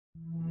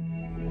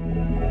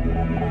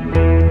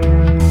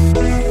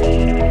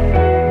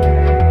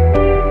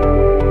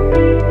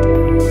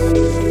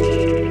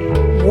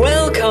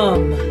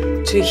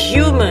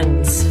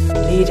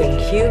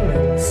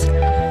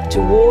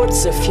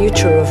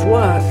future of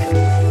work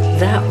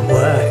that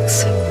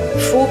works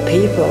for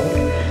people.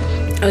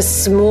 A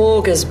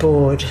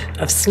smorgasbord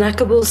of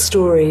snackable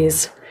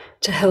stories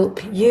to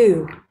help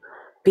you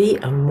be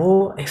a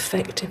more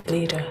effective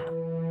leader.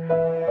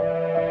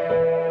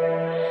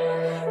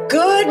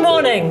 Good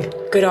morning,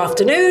 good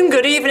afternoon,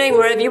 good evening,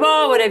 wherever you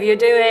are, whatever you're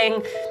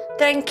doing.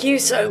 Thank you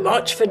so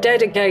much for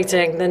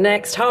dedicating the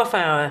next half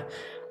hour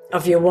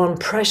of your one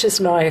precious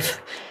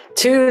life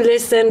to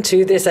listen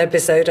to this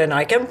episode, and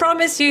I can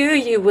promise you,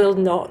 you will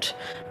not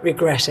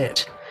regret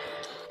it.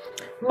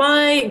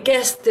 My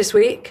guest this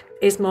week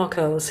is Mark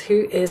Earls,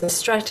 who is a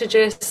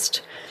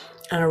strategist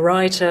and a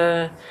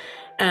writer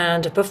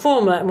and a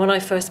performer. And when I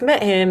first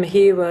met him,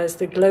 he was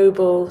the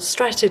global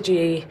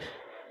strategy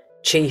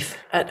chief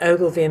at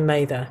Ogilvy and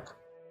Mather.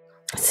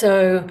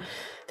 So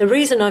the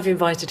reason I've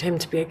invited him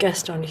to be a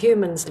guest on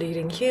Humans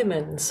Leading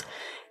Humans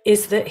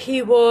is that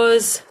he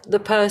was the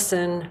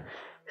person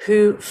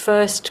who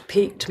first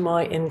piqued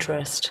my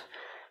interest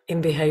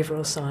in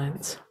behavioral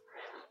science.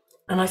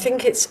 And I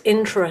think it's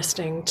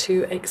interesting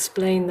to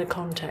explain the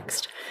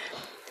context.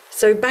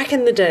 So back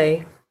in the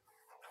day,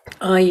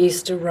 I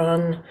used to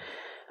run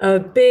a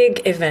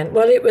big event.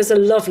 Well, it was a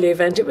lovely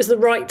event. It was the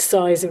right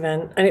size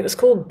event, and it was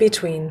called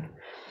Between.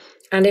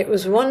 And it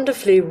was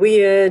wonderfully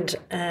weird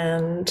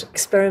and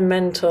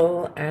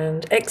experimental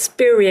and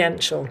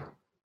experiential.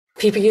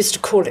 People used to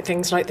call it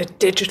things like the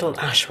digital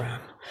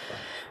ashram.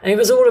 And it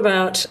was all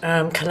about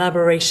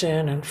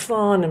collaboration and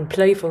fun and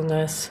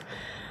playfulness.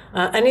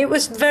 And it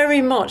was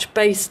very much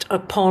based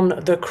upon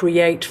the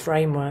CREATE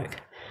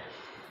framework.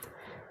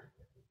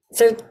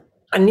 So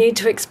I need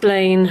to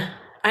explain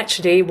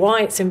actually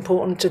why it's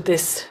important to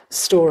this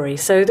story.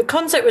 So the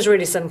concept was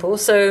really simple.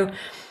 So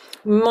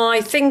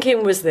my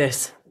thinking was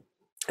this.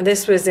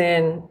 This was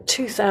in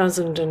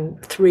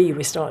 2003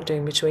 we started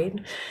doing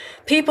Between.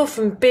 People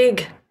from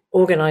big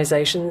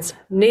organizations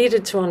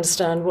needed to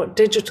understand what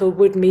digital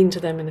would mean to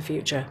them in the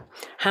future,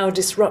 how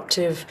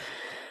disruptive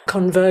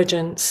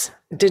convergence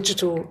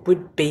digital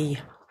would be.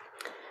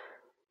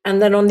 And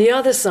then on the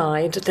other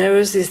side, there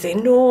was this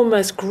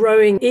enormous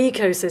growing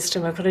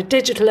ecosystem of kind of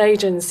digital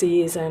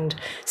agencies and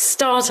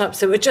startups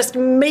that were just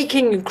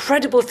making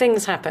incredible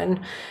things happen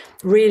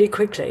really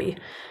quickly.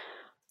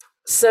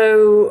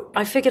 So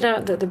I figured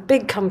out that the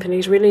big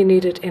companies really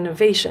needed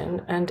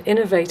innovation and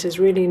innovators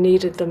really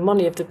needed the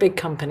money of the big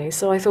companies.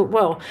 So I thought,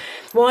 well,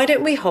 why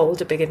don't we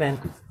hold a big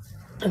event?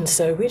 And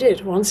so we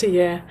did once a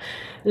year.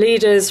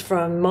 Leaders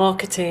from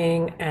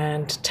marketing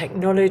and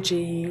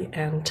technology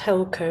and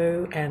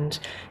telco and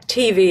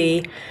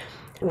TV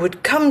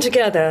would come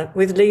together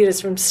with leaders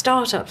from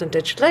startups and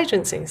digital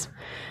agencies.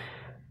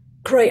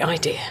 Great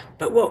idea.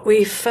 But what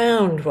we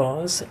found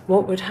was,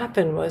 what would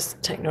happen was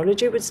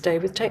technology would stay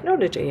with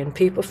technology and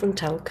people from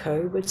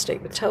telco would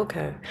stick with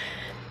telco.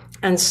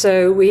 And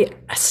so we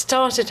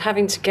started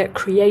having to get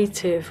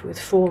creative with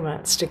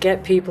formats to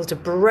get people to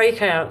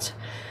break out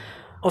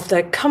of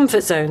their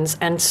comfort zones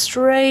and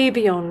stray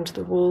beyond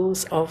the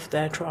walls of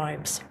their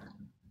tribes.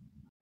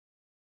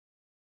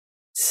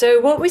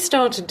 So what we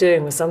started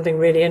doing was something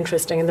really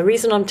interesting. And the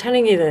reason I'm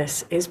telling you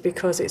this is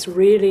because it's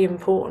really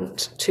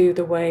important to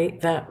the way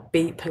that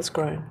Beep has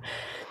grown.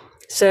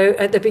 So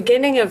at the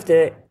beginning of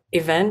the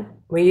event,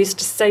 we used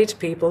to say to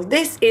people,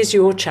 this is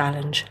your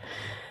challenge.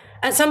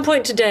 At some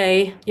point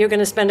today, you're going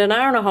to spend an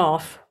hour and a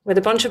half with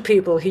a bunch of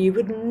people who you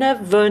would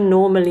never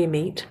normally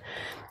meet.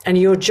 And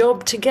your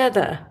job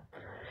together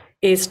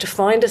is to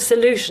find a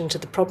solution to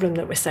the problem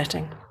that we're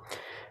setting.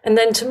 And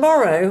then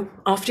tomorrow,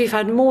 after you've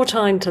had more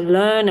time to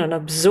learn and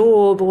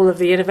absorb all of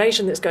the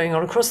innovation that's going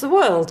on across the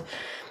world,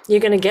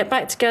 you're going to get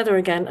back together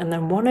again, and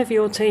then one of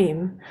your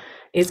team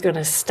is going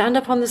to stand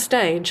up on the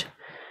stage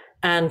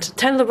and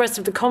tell the rest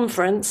of the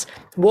conference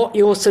what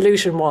your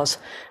solution was.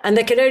 And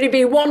there could only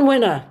be one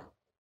winner.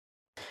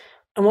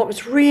 And what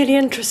was really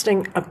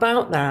interesting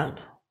about that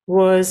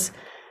was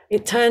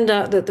it turned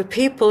out that the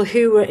people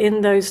who were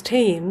in those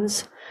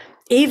teams,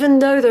 even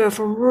though they were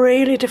from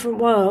really different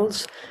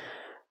worlds,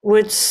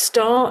 would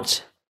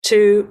start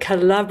to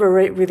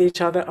collaborate with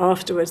each other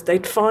afterwards.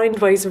 They'd find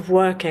ways of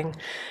working.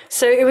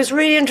 So it was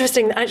really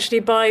interesting that actually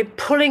by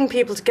pulling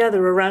people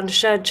together around a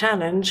shared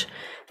challenge,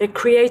 they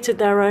created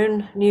their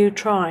own new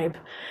tribe.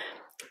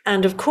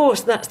 And of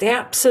course, that's the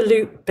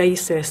absolute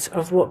basis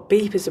of what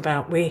Beep is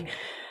about. We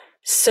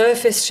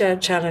surface shared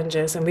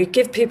challenges and we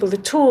give people the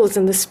tools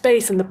and the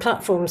space and the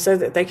platform so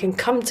that they can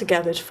come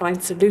together to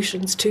find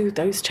solutions to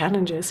those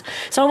challenges.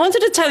 So I wanted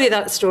to tell you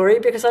that story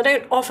because I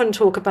don't often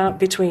talk about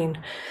Between,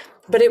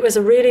 but it was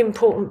a really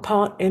important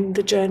part in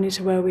the journey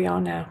to where we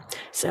are now.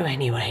 So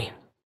anyway,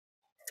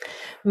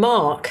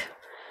 Mark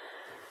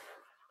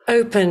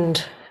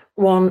opened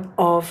one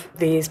of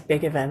these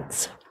big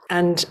events.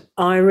 And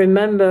I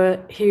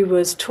remember he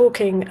was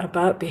talking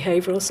about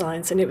behavioral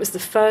science, and it was the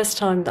first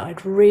time that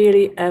I'd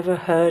really ever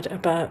heard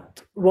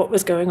about what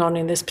was going on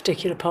in this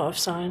particular part of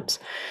science.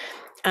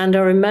 And I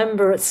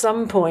remember at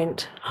some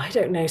point, I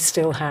don't know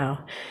still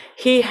how,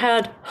 he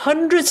had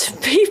hundreds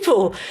of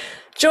people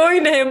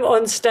join him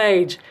on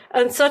stage.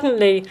 And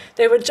suddenly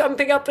they were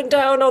jumping up and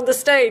down on the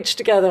stage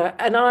together.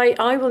 And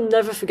I will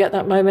never forget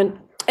that moment.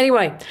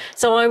 Anyway,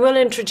 so I will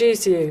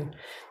introduce you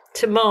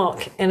to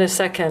Mark in a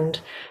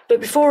second.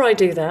 But before I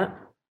do that,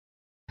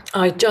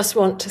 I just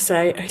want to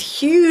say a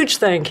huge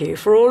thank you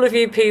for all of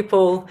you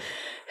people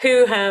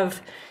who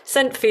have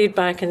sent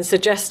feedback and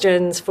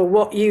suggestions for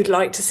what you'd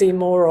like to see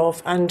more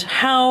of and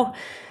how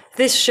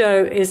this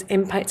show is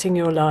impacting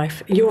your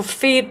life. Your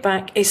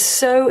feedback is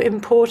so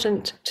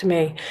important to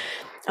me.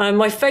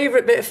 My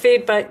favourite bit of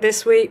feedback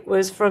this week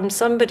was from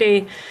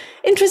somebody,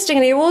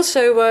 interestingly, who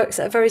also works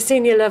at a very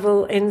senior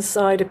level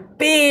inside a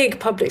big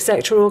public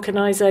sector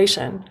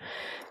organisation,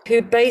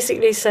 who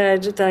basically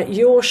said that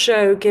your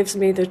show gives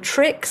me the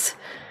tricks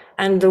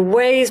and the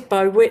ways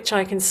by which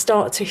I can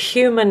start to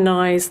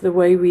humanise the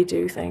way we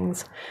do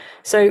things.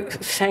 So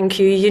thank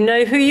you. You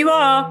know who you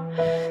are.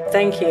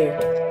 Thank you.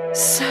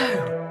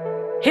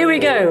 So here we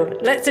go.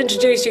 Let's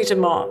introduce you to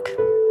Mark.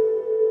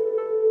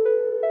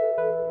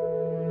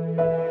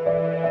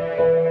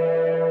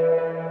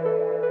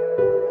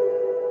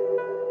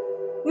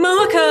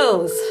 Mark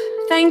Earls,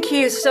 thank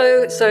you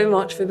so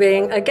much for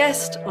being a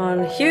guest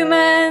on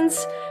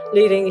Humans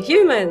Leading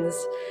Humans.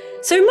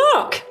 So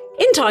Mark,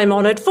 in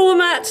time-honoured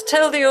format,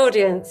 tell the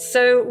audience,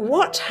 so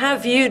what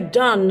have you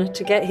done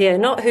to get here?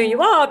 Not who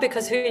you are,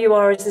 because who you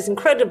are is this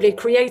incredibly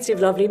creative,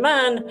 lovely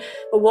man,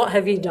 but what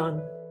have you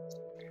done?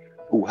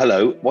 Oh,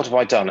 hello. What have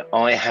I done?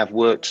 I have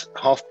worked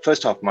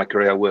first half of my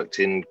career, I worked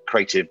in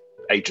creative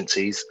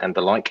agencies and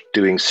the like,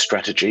 doing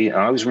strategy. And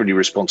I was really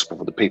responsible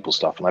for the people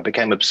stuff. And I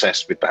became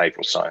obsessed with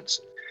behavioral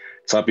science.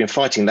 So I've been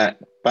fighting that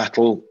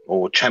battle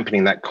or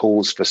championing that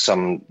cause for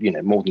some,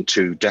 more than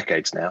 2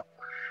 decades now.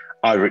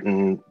 I've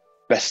written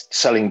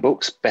best-selling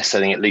books,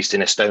 best-selling at least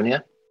in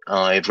Estonia.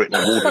 I've written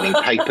award-winning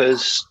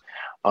papers.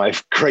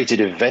 I've created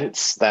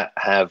events that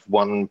have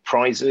won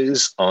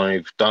prizes.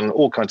 I've done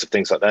all kinds of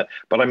things like that.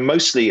 But I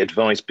mostly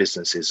advise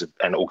businesses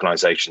and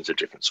organizations of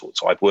different sorts.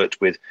 So I've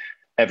worked with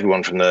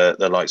everyone from the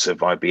likes of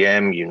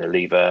IBM,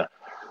 Unilever,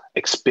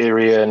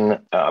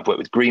 Experian. I've worked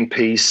with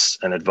Greenpeace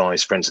and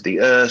advised Friends of the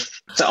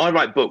Earth. So I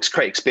write books,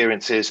 create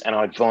experiences, and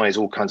I advise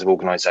all kinds of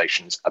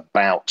organizations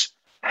about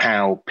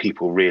how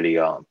people really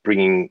are,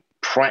 bringing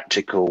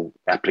practical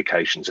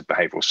applications of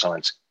behavioral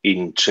science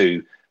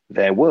into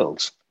their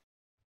worlds.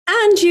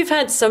 And you've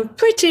had some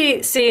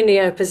pretty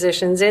senior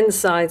positions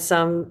inside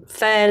some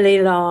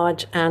fairly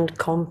large and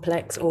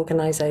complex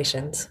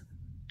organizations.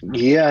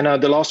 Yeah, no,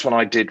 the last one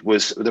I did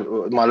was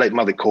my late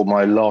mother called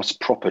my last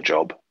proper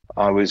job.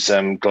 I was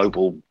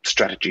global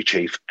strategy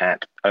chief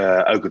at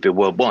Ogilvy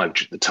Worldwide,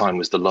 which at the time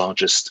was the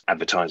largest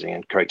advertising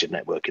and creative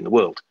network in the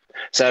world.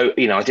 So,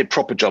 I did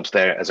proper jobs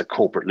there as a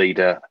corporate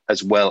leader,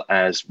 as well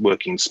as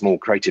working small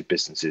creative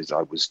businesses.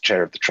 I was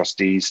chair of the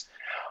trustees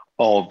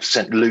of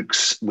St.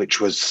 Luke's,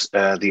 which was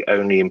the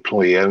only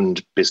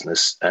employee-owned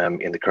business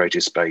in the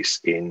creative space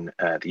in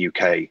the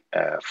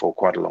UK for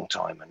quite a long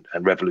time,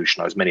 and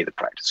revolutionised many of the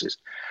practices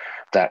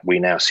that we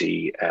now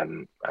see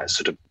as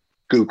sort of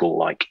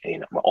Google-like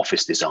in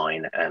office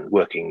design and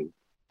working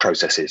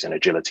processes and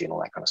agility and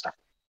all that kind of stuff.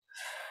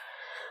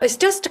 It's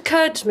just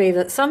occurred to me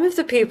that some of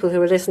the people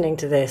who are listening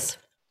to this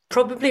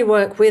probably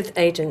work with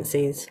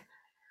agencies,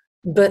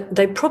 but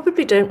they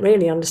probably don't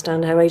really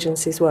understand how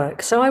agencies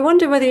work. So I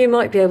wonder whether you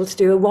might be able to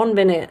do a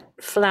 1-minute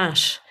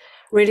flash,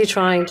 really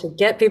trying to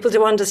get people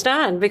to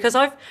understand, because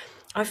I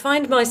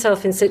find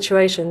myself in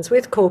situations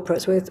with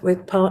corporates,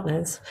 with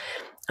partners,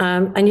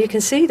 and you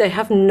can see they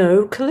have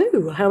no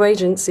clue how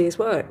agencies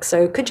work.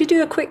 So could you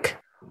do a quick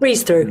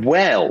breeze through?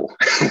 Well,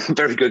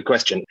 very good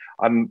question.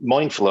 I'm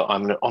mindful that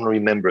I'm an honorary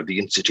member of the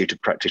Institute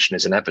of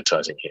Practitioners in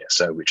Advertising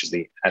here, which is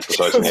the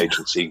advertising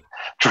agency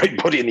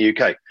trade body in the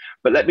UK.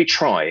 But let me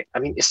try. I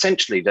mean,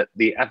 essentially, that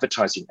the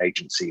advertising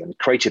agency and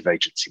creative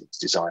agency,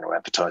 design or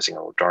advertising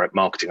or direct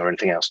marketing or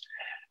anything else,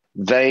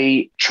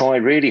 they try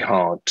really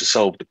hard to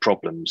solve the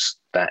problems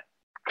that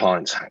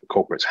clients,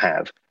 corporates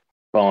have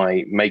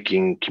by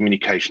making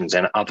communications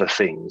and other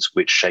things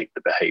which shape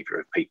the behavior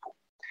of people.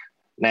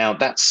 Now,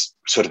 that's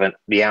sort of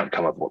the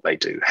outcome of what they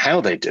do.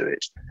 How they do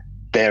it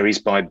varies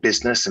by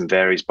business and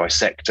varies by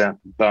sector,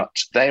 but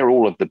they are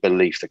all of the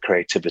belief that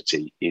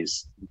creativity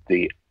is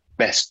the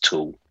best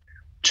tool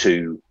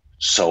to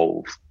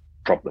solve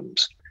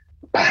problems.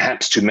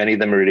 Perhaps too many of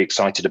them are really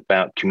excited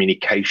about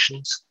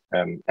communications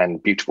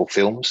and beautiful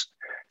films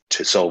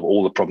to solve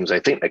all the problems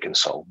they think they can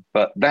solve,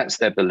 but that's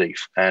their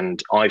belief.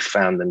 And I've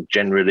found them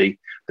generally,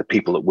 the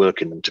people that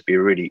work in them, to be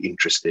a really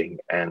interesting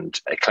and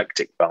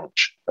eclectic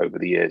bunch over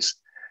the years.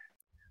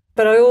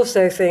 But I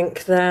also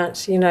think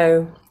that,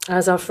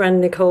 as our friend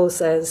Nicole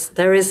says,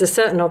 there is a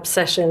certain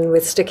obsession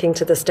with sticking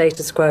to the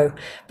status quo,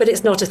 but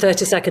it's not a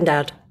 30-second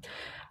ad.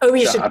 Oh,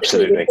 you should.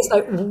 Absolutely. It's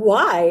like,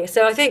 why?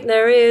 So I think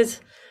there is,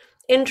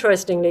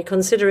 interestingly,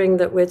 considering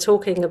that we're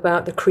talking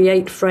about the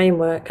CREATE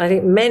framework, I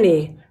think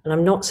many, and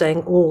I'm not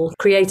saying all,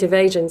 creative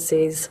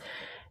agencies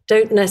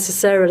don't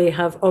necessarily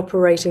have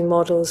operating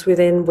models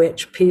within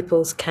which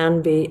peoples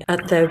can be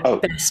at their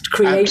best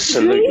creatively.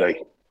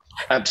 Absolutely.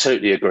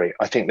 Absolutely agree.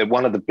 I think that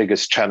one of the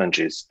biggest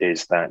challenges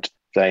is that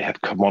they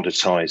have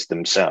commoditized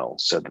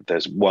themselves so that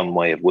there's one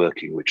way of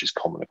working which is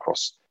common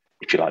across,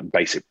 if you like,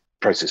 basic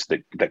process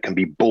that can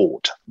be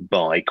bought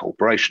by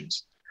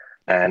corporations.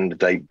 And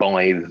they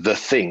buy the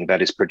thing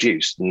that is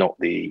produced, not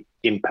the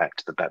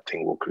impact that that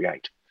thing will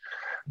create.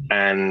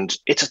 And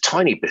it's a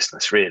tiny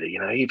business, really. You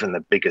know, even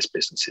the biggest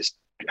businesses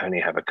only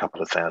have a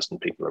couple of thousand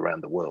people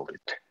around the world.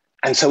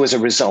 And so as a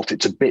result,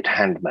 it's a bit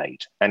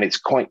handmade, and it's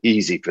quite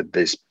easy for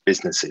these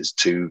businesses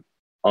to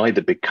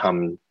either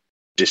become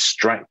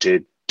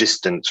distracted,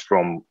 distant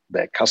from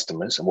their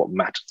customers and what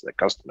matters to their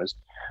customers,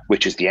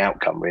 which is the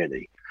outcome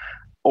really,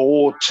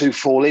 or to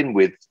fall in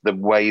with the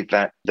way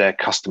that their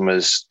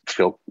customers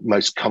feel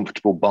most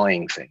comfortable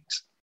buying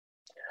things.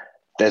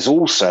 There's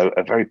also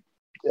a very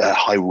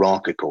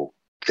hierarchical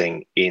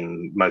thing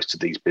in most of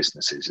these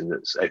businesses, and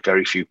that a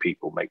very few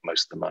people make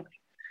most of the money.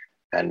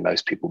 And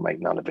most people make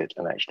none of it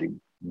and actually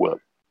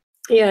work.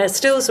 Yeah, it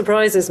still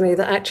surprises me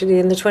that actually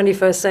in the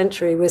 21st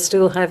century, we're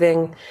still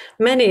having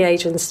many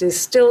agencies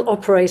still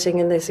operating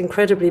in this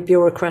incredibly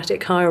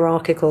bureaucratic,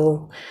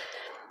 hierarchical,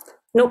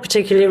 not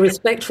particularly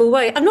respectful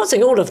way. I'm not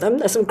saying all of them.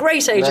 There's some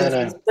great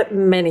agencies, but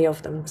many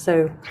of them.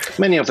 So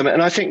many of them.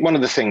 And I think one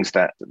of the things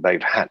that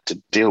they've had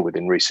to deal with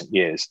in recent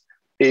years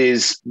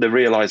is the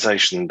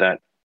realization that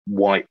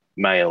white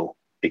male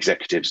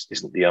executives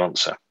isn't the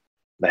answer.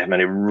 They have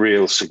made a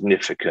real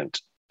significant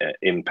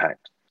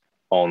impact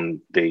on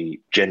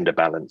the gender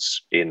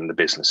balance in the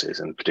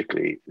businesses, and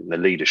particularly in the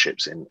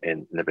leaderships in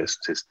the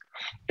businesses.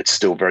 It's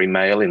still very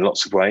male in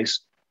lots of ways.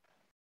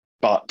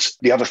 But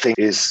the other thing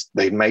is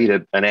they've made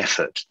an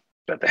effort,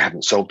 but they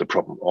haven't solved the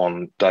problem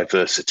on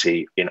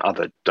diversity in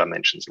other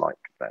dimensions like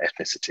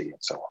ethnicity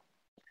and so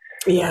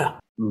on. Yeah.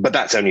 But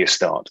that's only a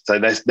start. So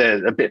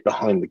they're a bit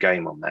behind the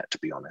game on that, to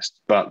be honest.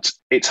 But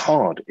it's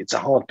hard. It's a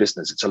hard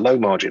business. It's a low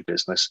margin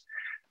business.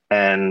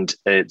 And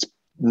it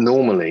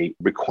normally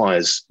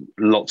requires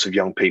lots of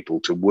young people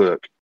to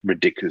work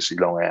ridiculously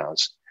long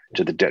hours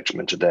to the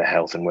detriment of their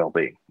health and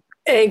well-being.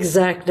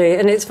 Exactly.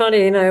 And it's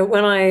funny, you know,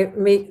 when I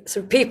meet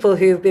some people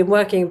who've been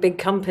working in big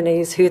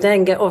companies who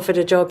then get offered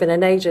a job in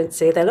an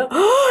agency, they're like,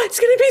 oh, it's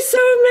going to be so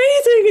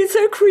amazing. It's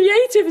so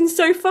creative and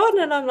so fun.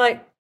 And I'm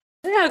like,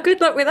 yeah,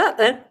 good luck with that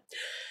then.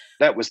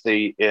 That was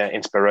the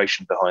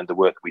inspiration behind the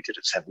work we did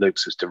at St.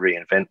 Luke's, was to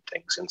reinvent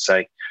things and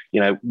say, you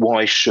know,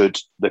 why should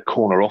the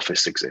corner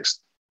office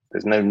exist?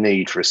 There's no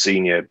need for a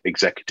senior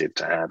executive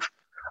to have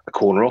a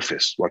corner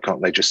office. Why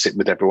can't they just sit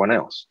with everyone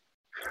else?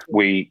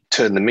 We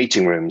turned the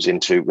meeting rooms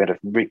into, we had a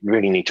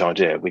really neat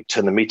idea. We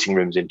turned the meeting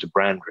rooms into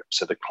brand rooms.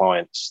 So the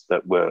clients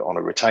that were on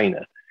a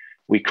retainer,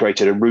 we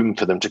created a room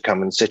for them to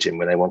come and sit in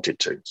when they wanted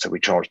to. So we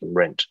charged them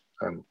rent,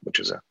 which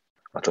was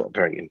I thought, a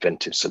very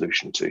inventive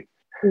solution to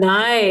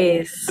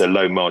nice the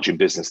low margin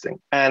business thing.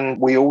 And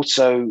we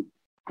also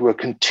were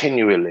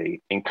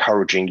continually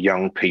encouraging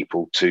young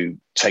people to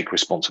take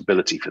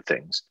responsibility for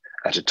things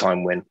at a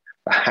time when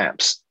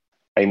perhaps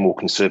a more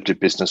conservative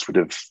business would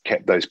have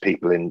kept those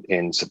people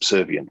in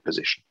subservient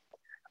position.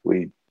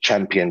 We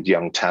championed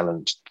young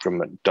talent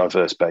from a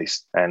diverse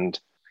base and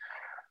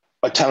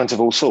a talent of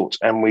all sorts.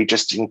 And we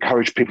just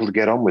encouraged people to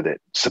get on with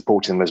it,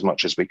 supporting them as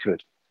much as we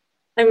could.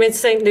 I mean,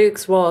 St.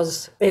 Luke's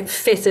it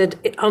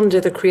fitted under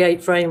the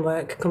Create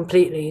framework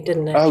completely,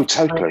 didn't it? Oh,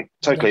 totally.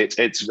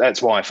 Yeah.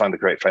 That's why I find the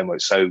Create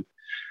framework so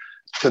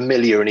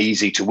familiar and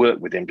easy to work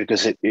within,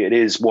 because it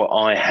is what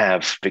I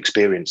have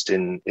experienced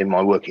in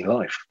my working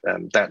life.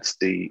 That's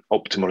the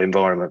optimal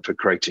environment for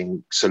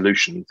creating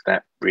solutions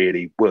that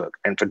really work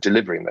and for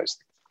delivering those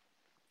things.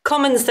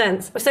 Common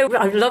sense. So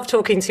I love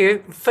talking to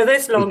you for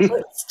this long.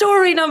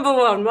 Story number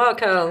one,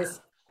 Mark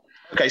Earls.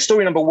 Okay,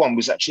 story number one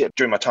was actually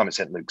during my time at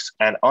St. Luke's,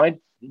 and I'd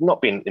not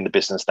been in the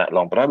business that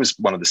long, but I was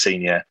one of the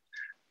senior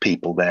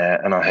people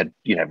there, and I had,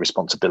 you know,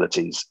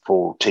 responsibilities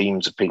for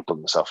teams of people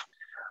and stuff.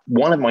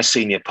 One of my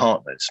senior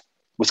partners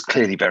was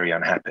clearly very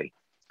unhappy,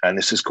 and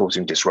this was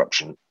causing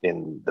disruption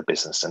in the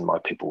business, and my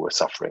people were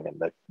suffering, and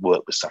the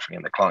work was suffering,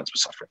 and the clients were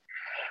suffering.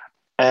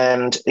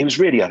 And he was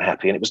really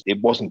unhappy, and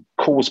it wasn't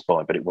caused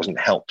by, but it wasn't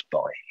helped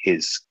by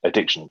his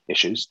addiction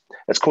issues.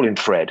 Let's call him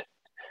Fred.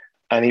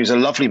 And he was a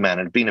lovely man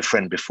and had been a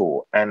friend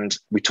before. And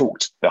we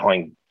talked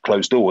behind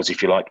closed doors,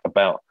 if you like,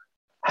 about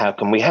how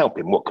can we help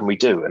him? What can we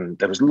do? And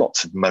there was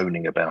lots of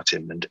moaning about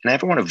him, and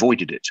everyone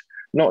avoided it.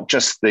 Not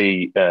just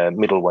the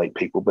middleweight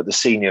people, but the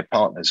senior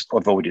partners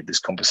avoided this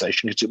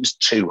conversation because it was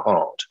too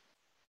hard.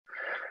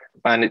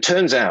 And it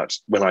turns out,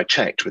 when I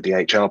checked with the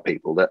HR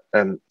people, that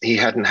he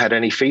hadn't had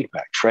any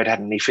feedback. Fred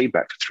hadn't any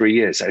feedback for 3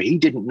 years. So he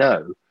didn't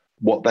know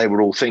what they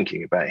were all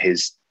thinking about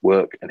his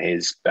work and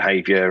his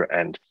behavior,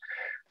 and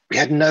we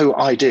had no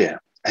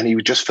idea. And he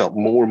just felt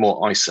more and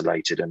more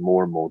isolated and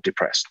more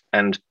depressed.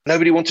 And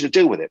nobody wanted to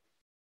deal with it.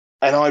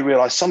 And I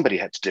realized somebody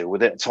had to deal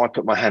with it. So I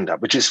put my hand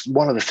up, which is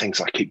one of the things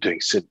I keep doing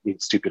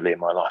stupidly in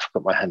my life. I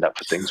put my hand up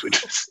for things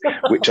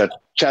which are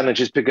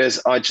challenges,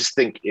 because I just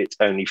think it's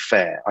only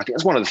fair. I think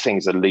it's one of the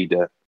things a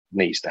leader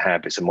needs to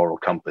have, is a moral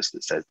compass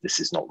that says this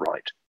is not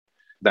right.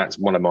 That's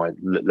one of my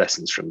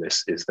lessons from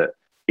this, is that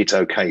it's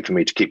okay for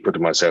me to keep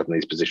putting myself in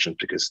these positions,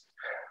 because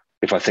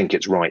if I think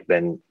it's right,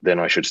 then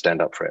I should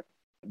stand up for it.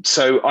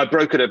 So I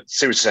brokered a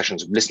series of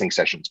sessions, listening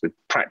sessions with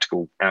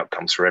practical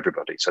outcomes for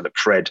everybody, so that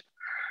Fred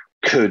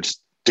could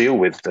deal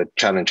with the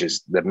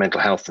challenges, the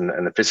mental health and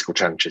the physical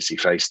challenges he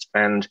faced.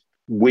 And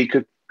we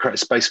could create a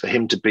space for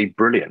him to be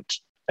brilliant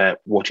at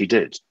what he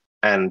did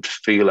and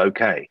feel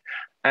okay.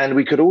 And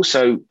we could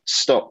also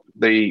stop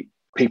the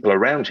people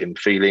around him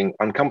feeling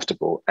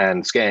uncomfortable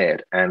and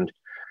scared. And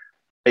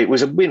it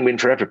was a win-win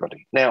for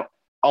everybody. Now,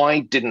 I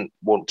didn't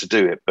want to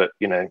do it, but,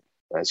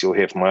 as you'll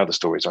hear from my other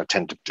stories, I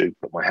tend to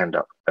put my hand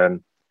up.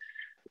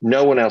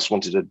 No one else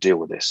wanted to deal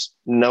with this.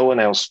 No one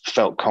else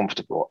felt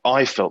comfortable.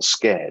 I felt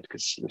scared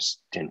because it was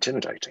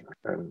intimidating.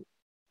 And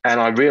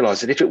I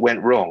realized that if it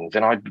went wrong,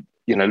 then I'd,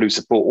 lose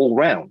support all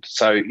round.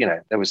 So,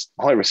 there was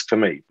high risk for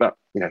me, but,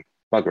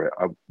 bugger it.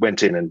 I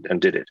went in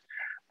and did it.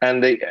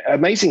 And the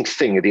amazing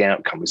thing of the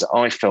outcome is that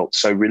I felt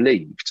so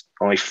relieved.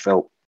 I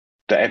felt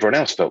that everyone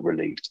else felt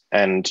relieved.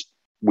 And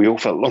we all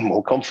felt a lot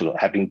more confident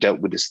having dealt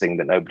with this thing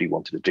that nobody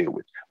wanted to deal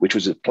with, which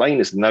was as plain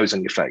as the nose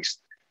on your face.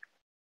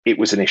 It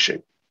was an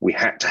issue. We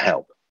had to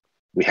help.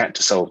 We had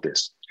to solve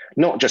this.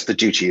 Not just the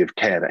duty of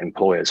care that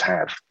employers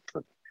have,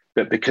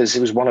 but because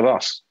it was one of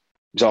us.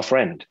 It was our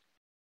friend.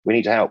 We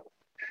need to help.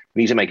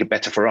 We need to make it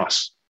better for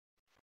us.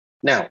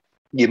 Now,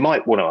 you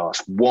might want to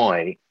ask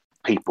why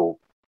people,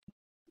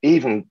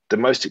 even the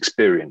most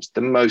experienced,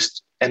 the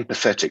most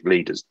empathetic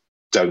leaders,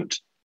 don't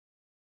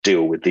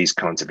deal with these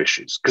kinds of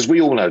issues. Because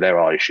we all know there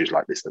are issues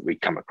like this that we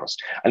come across,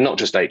 and not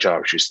just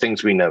HR issues,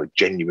 things we know are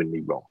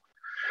genuinely wrong.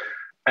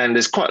 And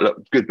there's quite a lot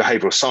of good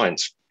behavioral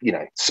science,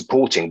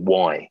 supporting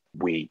why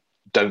we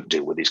don't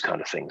deal with these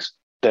kind of things.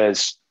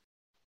 There's,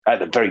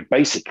 at a very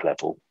basic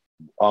level,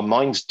 our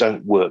minds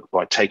don't work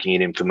by taking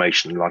in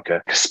information like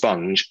a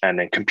sponge and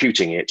then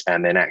computing it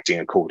and then acting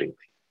accordingly.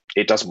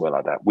 It doesn't work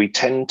like that. We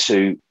tend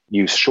to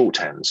use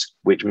shorthands,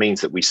 which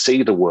means that we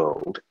see the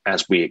world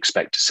as we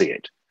expect to see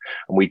it.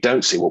 And we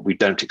don't see what we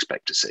don't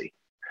expect to see.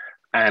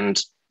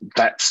 And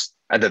that's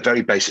at the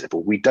very basic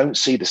level. We don't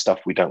see the stuff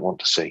we don't want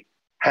to see.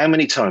 How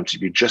many times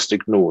have you just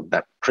ignored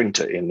that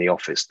printer in the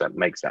office that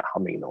makes that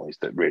humming noise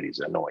that really is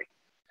annoying?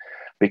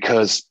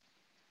 Because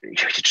you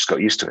just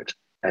got used to it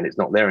and it's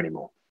not there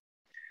anymore.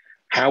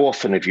 How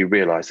often have you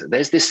realized that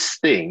there's this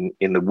thing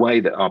in the way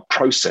that our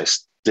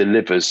process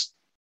delivers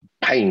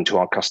pain to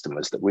our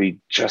customers that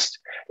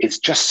it's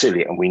just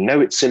silly, and we know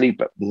it's silly,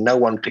 but no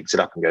one picks it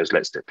up and goes,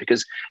 let's do it,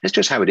 because it's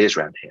just how it is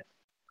around here.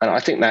 And I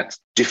think that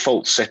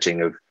default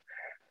setting of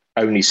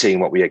only seeing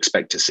what we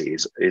expect to see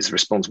is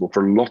responsible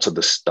for a lot of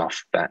the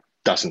stuff that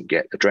doesn't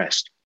get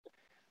addressed.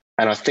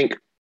 And I think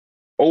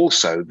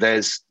also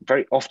there's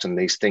very often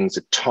these things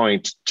are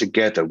tied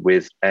together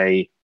with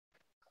a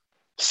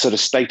sort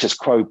of status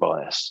quo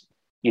bias.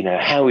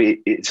 How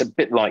it's a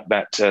bit like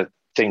that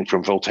thing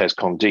from Voltaire's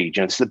Candide,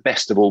 it's the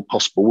best of all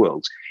possible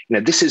worlds.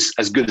 This is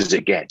as good as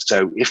it gets.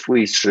 So if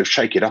we sort of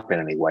shake it up in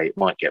any way, it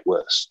might get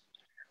worse.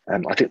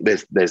 I think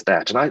there's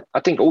that. And I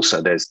think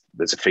also there's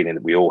a feeling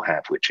that we all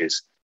have, which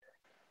is,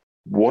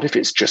 what if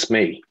it's just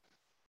me?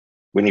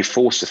 When you're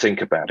forced to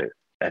think about it,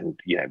 and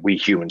we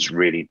humans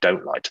really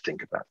don't like to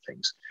think about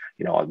things.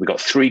 We've got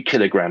 3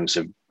 kilograms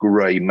of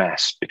grey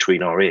mass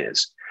between our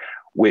ears,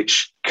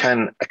 which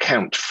can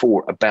account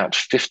for about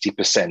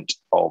 50%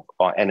 of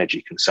our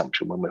energy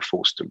consumption when we're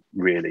forced to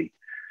really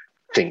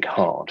think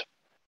hard.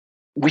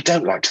 We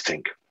don't like to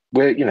think.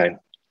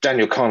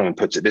 Daniel Kahneman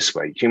puts it this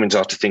way: humans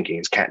are to thinking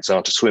as cats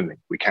are to swimming.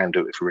 We can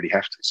do it if we really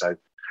have to. So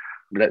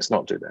let's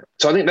not do that.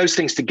 So I think those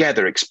things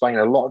together explain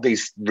a lot of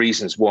these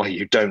reasons why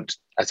you don't,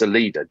 as a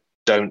leader,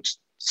 don't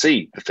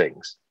see the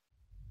things.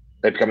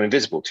 They become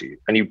invisible to you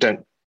and you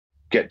don't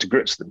get to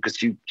grips with them because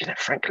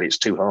frankly, it's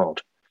too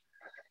hard.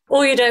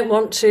 Or you don't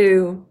want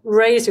to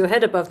raise your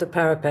head above the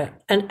parapet.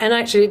 And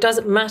actually, it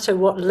doesn't matter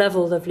what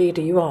level of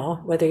leader you are,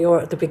 whether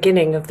you're at the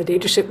beginning of the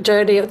leadership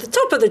journey or at the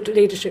top of the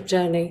leadership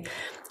journey,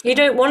 you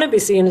don't want to be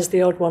seen as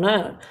the odd one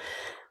out.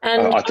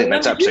 And I think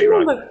that's absolutely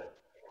right.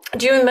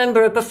 Do you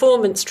remember a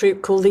performance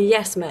troupe called the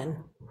Yes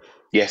Men?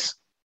 Yes.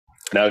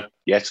 No.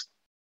 Yes.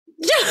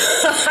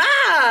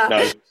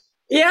 No.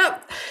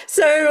 Yep.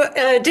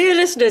 So, dear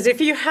listeners,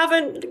 if you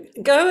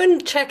haven't, go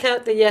and check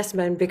out the Yes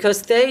Men,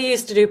 because they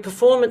used to do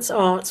performance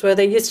arts where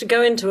they used to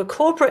go into a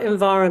corporate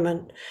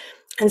environment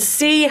and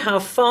see how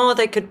far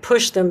they could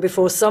push them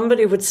before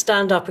somebody would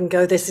stand up and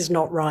go, this is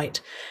not right.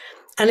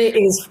 And it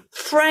is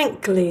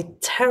frankly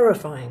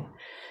terrifying.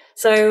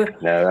 So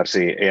no,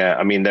 absolutely. Yeah.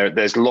 I mean,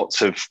 there's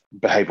lots of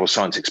behavioral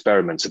science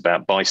experiments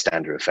about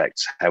bystander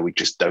effects, how we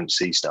just don't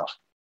see stuff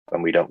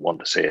and we don't want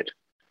to see it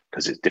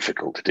because it's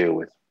difficult to deal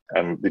with.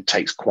 It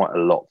takes quite a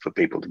lot for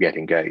people to get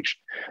engaged.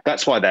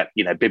 That's why that,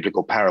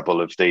 biblical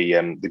parable of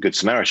the Good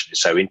Samaritan is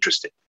so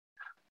interesting,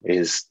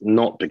 is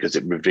not because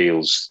it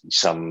reveals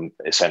some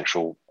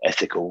essential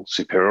ethical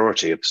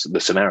superiority of the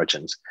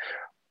Samaritans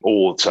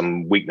or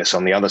some weakness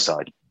on the other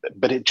side,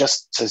 but it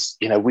just says,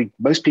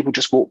 most people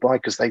just walk by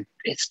because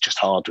it's just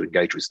hard to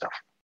engage with stuff.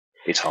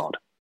 It's hard.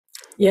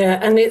 Yeah.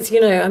 And it's,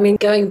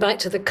 going back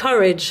to the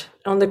courage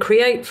on the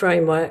CREATE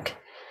framework,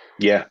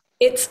 Yeah.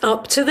 It's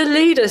up to the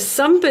leader.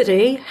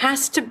 Somebody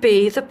has to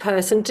be the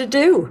person to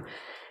do.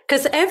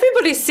 Because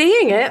everybody's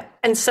seeing it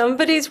and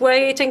somebody's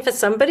waiting for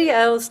somebody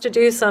else to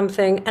do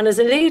something. And as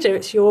a leader,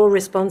 it's your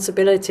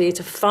responsibility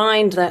to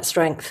find that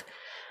strength.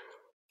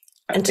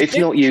 And if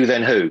not you,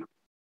 then who?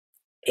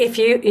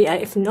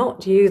 If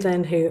not you,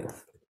 then who?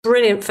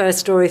 Brilliant first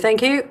story.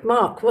 Thank you.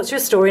 Mark, what's your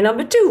story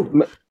number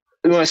 2?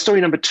 My story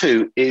number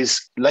 2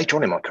 is later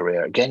on in my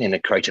career, again in a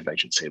creative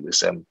agency. It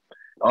was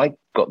I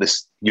got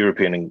this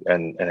European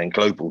and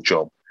global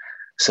job,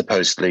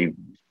 supposedly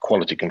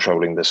quality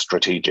controlling the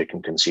strategic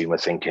and consumer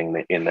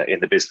thinking in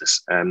the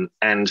business.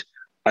 And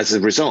as a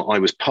result, I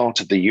was part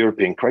of the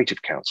European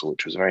Creative Council,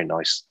 which was a very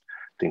nice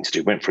thing to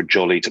do. Went for a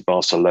jolly to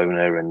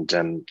Barcelona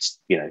and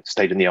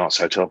stayed in the Arts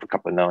Hotel for a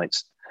couple of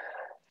nights.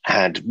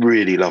 Had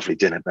really lovely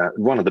dinner,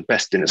 one of the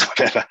best dinners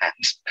I've ever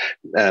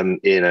had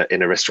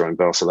in a restaurant in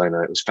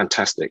Barcelona. It was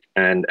fantastic.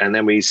 And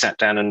then we sat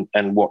down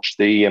and watched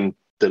the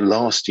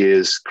last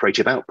year's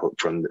creative output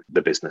from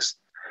the business.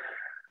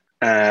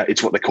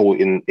 It's what they call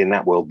in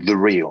that world, the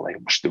reel. They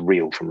watched the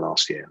reel from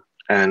last year.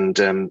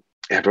 And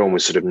everyone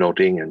was sort of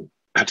nodding and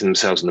patting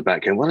themselves on the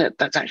back going, well,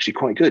 that's actually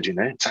quite good,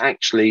 It's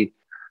actually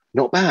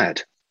not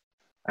bad.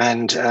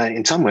 And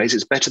in some ways,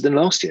 it's better than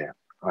last year,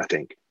 I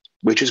think,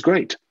 which is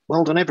great.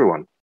 Well done,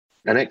 everyone.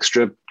 An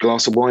extra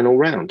glass of wine all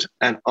round.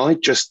 And I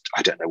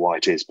don't know why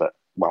it is, but,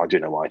 well, I do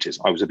know why it is.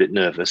 I was a bit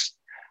nervous.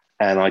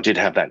 And I did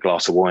have that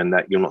glass of wine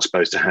that you're not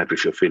supposed to have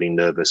if you're feeling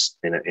nervous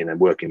in a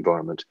work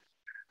environment.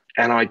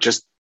 And I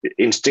just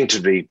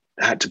instinctively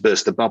had to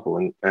burst the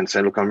bubble and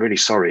say, look, I'm really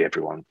sorry,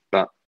 everyone,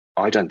 but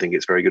I don't think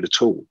it's very good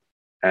at all.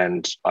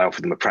 And I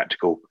offered them a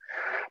practical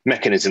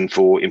mechanism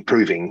for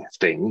improving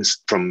things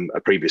from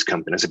a previous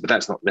company. I said, but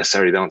that's not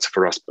necessarily the answer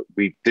for us, but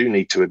we do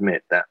need to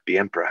admit that the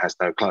emperor has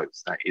no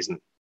clothes. That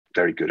isn't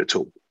very good at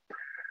all.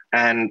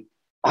 And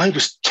I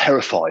was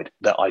terrified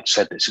that I'd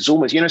said this. It's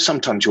almost,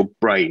 sometimes your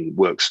brain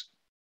works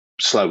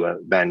slower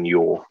than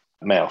your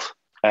mouth.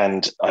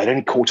 And I'd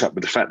only caught up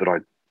with the fact that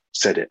I'd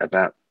said it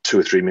about 2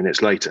 or 3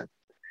 minutes later.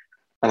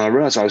 And I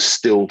realized I was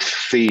still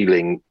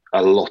feeling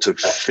a lot of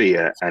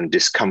fear and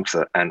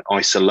discomfort and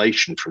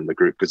isolation from the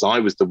group, because I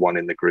was the one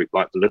in the group,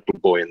 like the little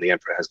boy in the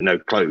Emperor Has No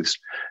Clothes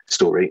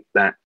story,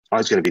 that I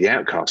was going to be the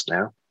outcast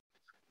now.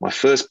 My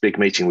first big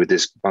meeting with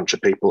this bunch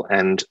of people,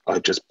 and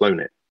I'd just blown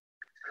it.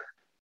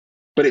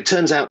 But it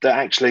turns out that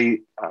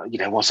actually,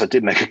 whilst I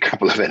did make a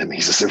couple of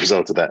enemies as a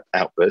result of that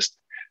outburst,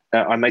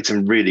 I made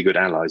some really good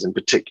allies, and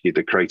particularly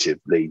the creative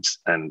leads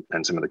and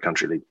some of the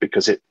country leads,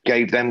 because it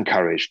gave them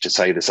courage to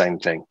say the same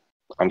thing.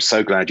 I'm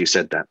so glad you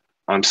said that.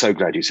 I'm so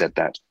glad you said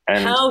that.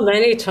 And how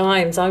many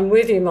times, I'm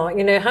with you, Mark,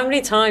 how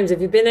many times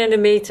have you been in a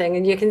meeting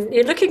and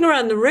you're looking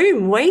around the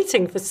room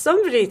waiting for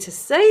somebody to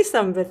say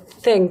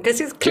something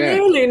because it's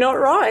clearly not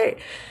right.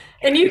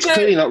 And you go,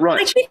 clearly not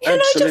right. Actually, can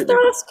Absolutely. I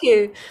just ask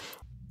you,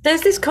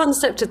 there's this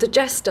concept of the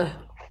jester,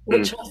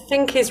 which I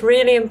think is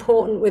really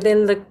important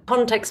within the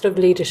context of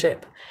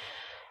leadership.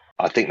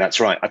 I think that's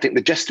right. I think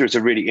the jester is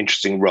a really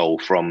interesting role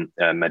from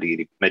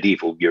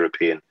medieval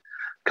European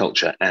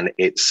culture, and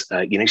it's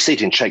you see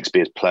it in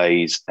Shakespeare's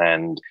plays,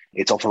 and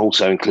it's often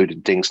also included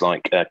in things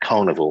like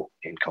carnival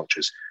in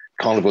cultures.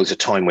 Carnival is a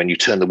time when you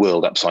turn the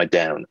world upside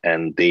down,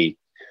 and the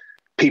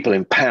people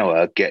in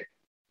power get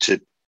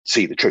to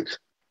see the truth.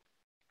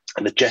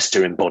 And the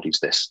jester embodies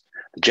this.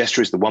 The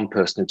jester is the one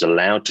person who's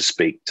allowed to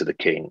speak to the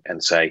king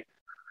and say,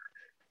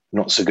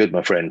 "Not so good,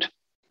 my friend,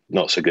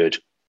 not so good."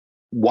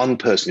 One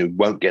person who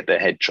won't get their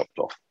head chopped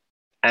off.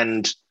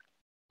 And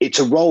it's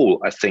a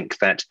role, I think,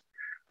 that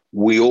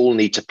we all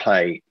need to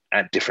play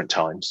at different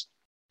times.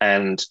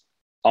 And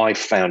I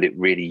found it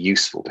really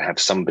useful to have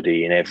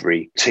somebody in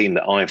every team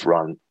that I've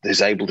run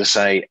who's able to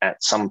say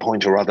at some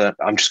point or other,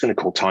 I'm just going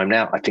to call time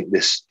now. I think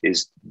there's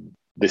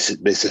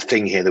a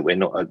thing here that we're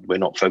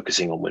not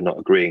focusing on, we're not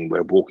agreeing,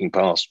 we're walking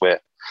past,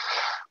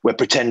 we're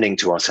pretending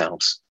to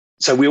ourselves.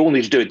 So we all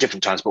need to do it at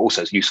different times, but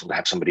also it's useful to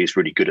have somebody who's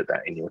really good at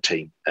that in your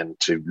team and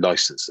to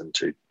license them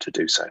to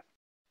do so.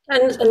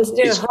 And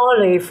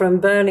Harley from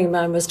Burning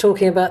Man was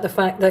talking about the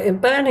fact that in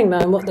Burning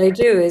Man, what they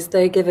do is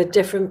they give a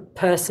different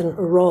person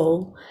a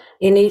role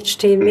in each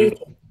team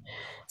meeting.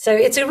 So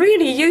it's a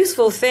really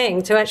useful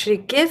thing to actually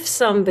give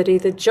somebody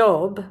the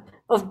job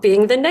of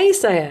being the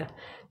naysayer,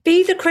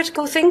 be the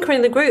critical thinker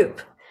in the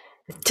group.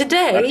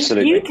 Today,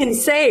 Absolutely. You can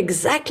say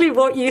exactly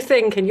what you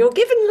think, and you're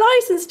given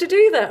license to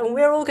do that, and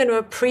we're all going to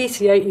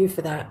appreciate you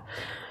for that.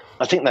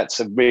 I think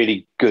that's a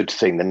really good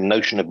thing, the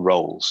notion of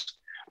roles.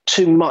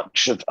 Too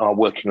much of our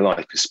working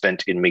life is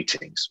spent in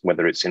meetings,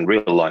 whether it's in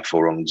real life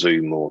or on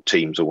Zoom or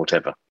Teams or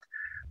whatever.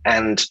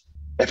 And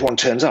everyone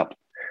turns up.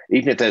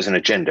 Even if there's an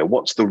agenda,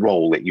 what's the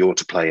role that you're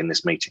to play in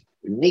this meeting?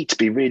 We need to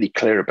be really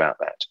clear about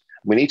that.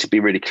 We need to be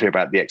really clear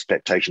about the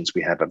expectations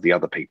we have of the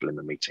other people in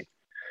the meeting.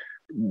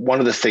 One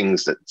of the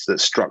things that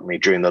struck me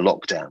during the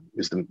lockdown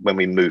is when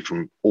we moved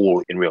from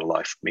all in real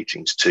life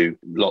meetings to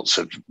lots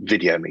of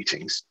video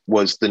meetings,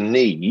 was the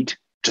need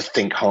to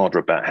think harder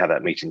about how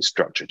that meeting's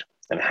structured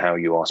and how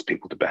you ask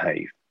people to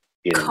behave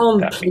in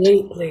that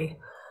meeting. Completely.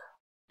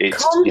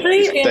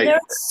 Completely. And there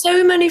are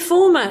so many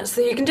formats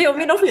that you can do. I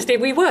mean, obviously,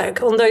 we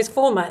work on those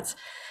formats.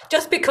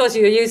 Just because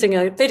you're using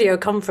a video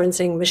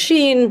conferencing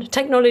machine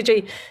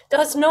technology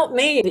does not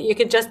mean that you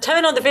can just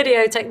turn on the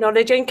video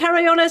technology and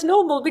carry on as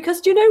normal, because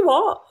do you know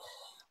what?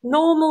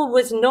 Normal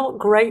was not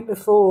great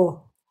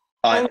before.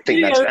 I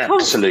think that's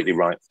absolutely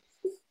right.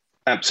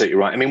 Absolutely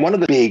right. I mean, one of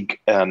the big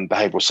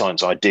behavioral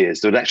science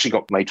ideas that actually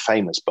got made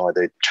famous by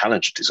the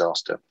Challenger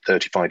disaster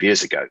 35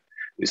 years ago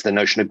is the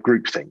notion of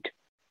groupthink,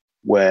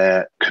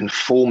 where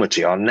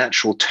conformity, our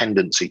natural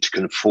tendency to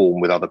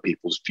conform with other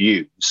people's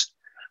views,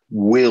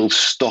 will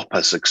stop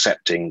us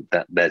accepting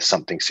that there's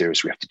something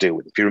serious we have to deal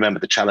with. If you remember,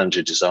 the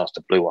Challenger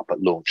disaster blew up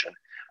at launch, and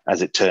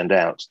as it turned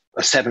out,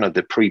 7 of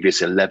the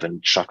previous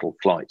 11 shuttle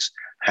flights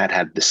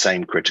had the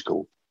same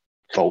critical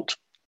fault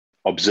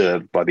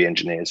observed by the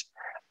engineers.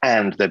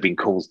 And there'd been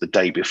calls the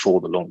day before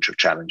the launch of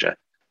Challenger,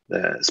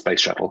 the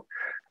space shuttle,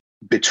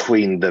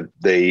 between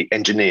the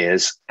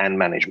engineers and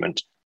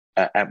management,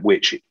 at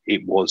which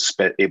it was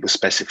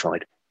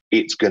specified,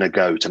 it's going to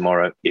go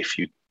tomorrow if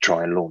you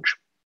try and launch.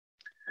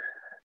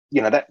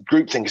 You know, that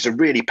groupthink is a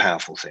really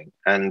powerful thing.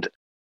 And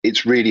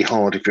it's really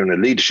hard if you're in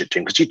a leadership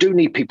team, because you do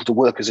need people to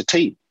work as a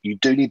team. You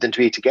do need them to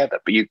be together,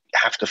 but you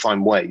have to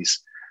find ways.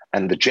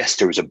 And the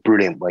Jester is a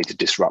brilliant way to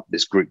disrupt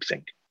this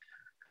groupthink.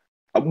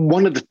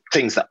 One of the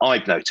things that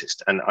I've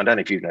noticed, and I don't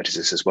know if you've noticed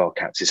this as well,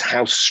 Katz, is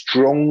how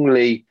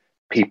strongly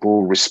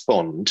people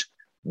respond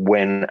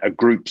when a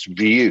group's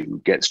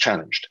view gets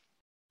challenged.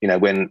 You know,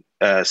 when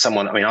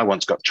I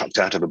once got chucked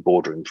out of a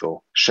boardroom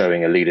for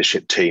showing a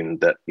leadership team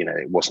that, you know,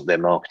 it wasn't their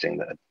marketing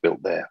that had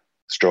built their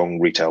strong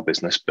retail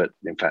business, but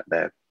in fact,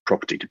 their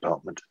property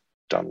department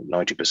done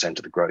 90%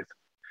 of the growth.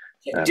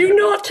 Do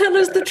not tell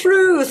us the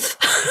truth.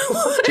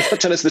 Do not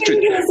tell us the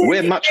truth.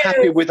 We're much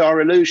happier with our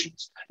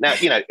illusions. Now,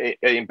 you know,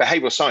 in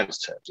behavioral science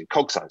terms, in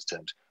cog science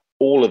terms,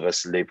 all of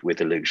us live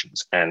with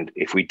illusions. And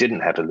if we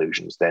didn't have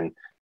illusions, then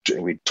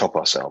we'd top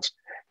ourselves.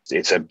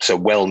 It's a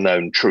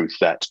well-known truth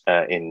that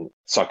in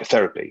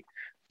psychotherapy,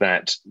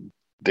 that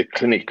the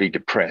clinically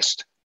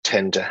depressed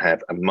tend to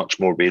have a much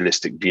more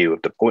realistic view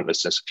of the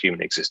pointlessness of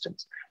human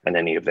existence and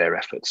any of their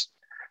efforts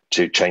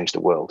to change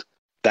the world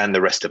than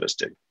the rest of us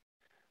do.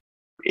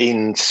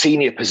 In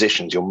senior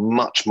positions, you're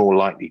much more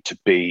likely to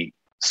be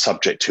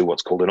subject to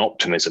what's called an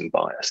optimism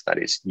bias. That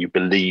is, you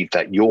believe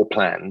that your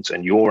plans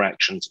and your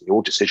actions and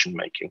your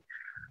decision-making,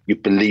 you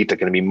believe they're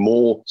going to be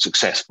more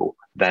successful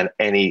than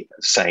any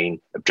sane,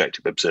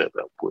 objective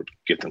observer would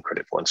give them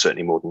credit for, and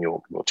certainly more than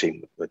your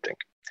team would think.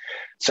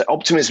 So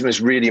optimism is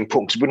really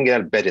important, because we wouldn't get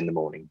out of bed in the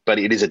morning, but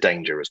it is a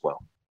danger as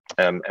well.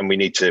 And we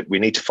need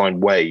to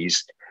find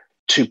ways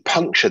to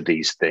puncture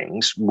these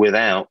things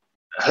without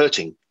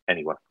hurting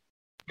anyone.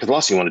 Because the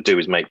last thing you want to do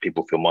is make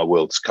people feel my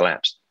world's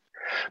collapsed.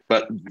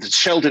 But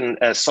Sheldon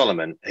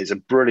Solomon is a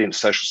brilliant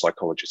social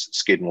psychologist at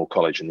Skidmore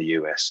College in the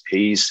US.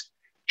 He's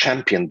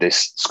championed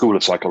this school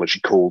of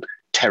psychology called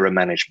terror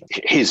management.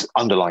 His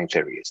underlying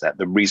theory is that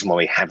the reason why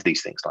we have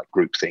these things like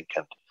groupthink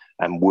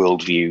and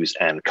worldviews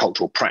and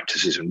cultural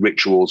practices and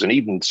rituals and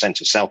even the sense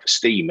of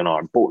self-esteem and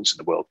our importance in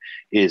the world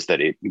is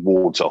that it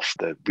wards off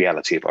the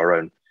reality of our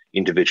own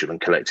individual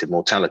and collective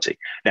mortality.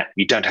 Now,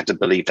 you don't have to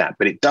believe that,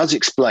 but it does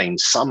explain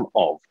some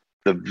of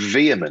the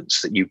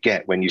vehemence that you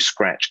get when you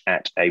scratch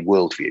at a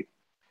worldview.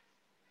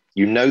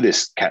 You know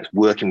this, Kat,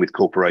 working with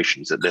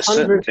corporations, that there's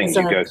certain 100%. Things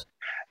you go,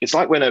 it's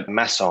like when a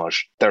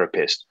massage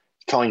therapist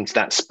finds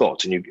that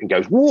spot and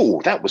goes, whoa,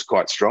 that was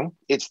quite strong.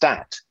 It's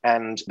that.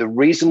 And the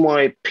reason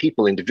why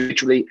people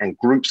individually and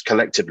groups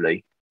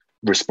collectively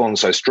respond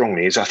so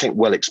strongly is, I think,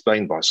 well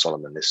explained by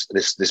Solomon,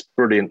 this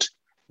brilliant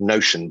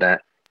notion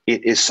that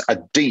it is a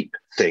deep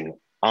thing.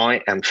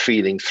 I am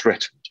feeling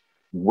threatened.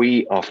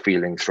 We are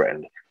feeling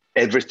threatened.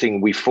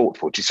 Everything we fought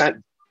for. Do you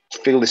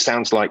feel this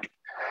sounds like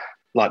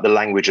the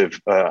language of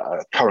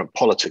current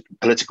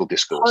political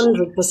discourse?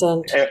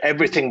 100%.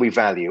 Everything we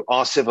value,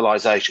 our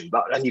civilization,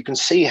 and you can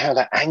see how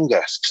that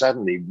anger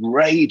suddenly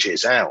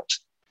rages out.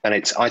 And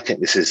I think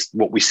this is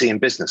what we see in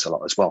business a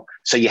lot as well.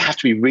 So you have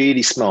to be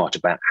really smart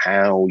about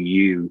how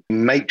you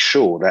make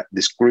sure that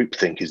this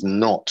groupthink is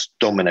not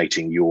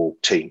dominating your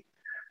team.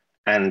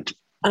 And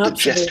Absolutely.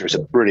 The Jester is a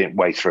brilliant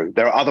way through.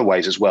 There are other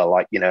ways as well,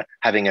 like, you know,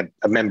 having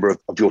a member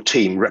of your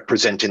team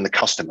representing the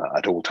customer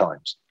at all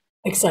times.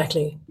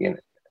 Exactly. You know,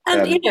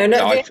 and, at the end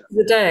of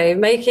the day,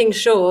 making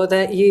sure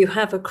that you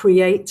have a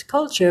create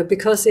culture,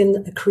 because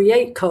in a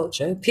create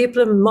culture,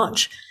 people are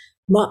much,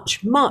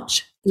 much,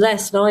 much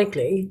less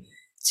likely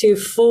to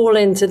fall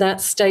into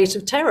that state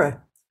of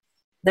terror.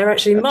 They're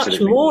actually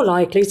Absolutely. Much more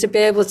likely to be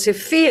able to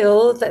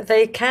feel that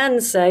they can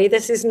say,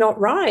 this is not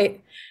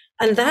right.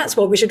 And that's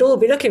what we should all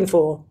be looking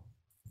for.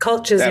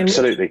 Cultures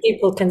Absolutely. In which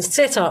people can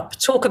sit up,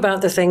 talk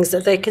about the things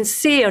that they can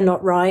see are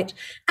not right,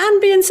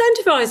 and be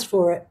incentivized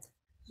for it.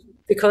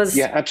 Because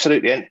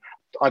absolutely. And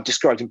I've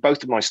described in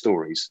both of my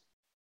stories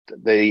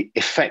the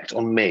effect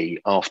on me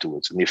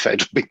afterwards and the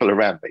effect on people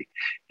around me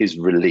is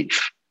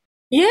relief.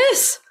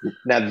 Yes.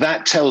 Now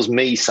that tells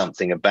me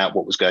something about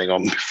what was going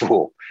on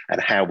before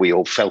and how we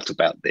all felt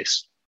about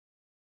this.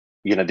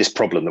 this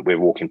problem that we're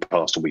walking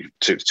past, or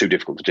it's too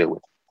difficult to deal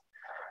with.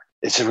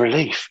 It's a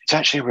relief. It's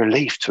actually a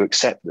relief to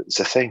accept that it's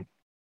a thing.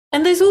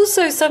 And there's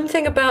also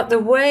something about the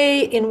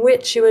way in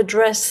which you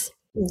address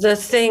the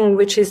thing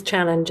which is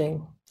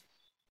challenging.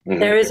 Mm-hmm.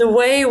 There is a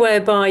way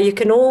whereby you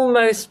can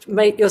almost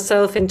make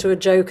yourself into a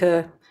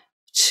joker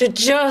to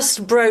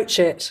just broach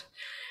it.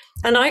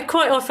 And I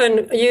quite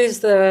often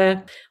use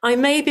I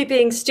may be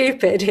being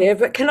stupid here,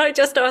 but can I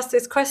just ask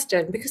this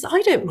question? Because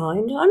I don't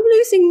mind. I'm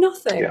losing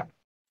nothing. Yeah.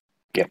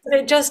 But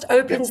it just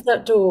opens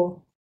that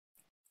door.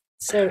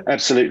 So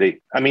absolutely.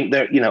 I mean,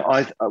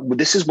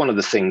 this is one of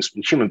the things.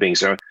 Human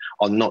beings are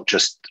not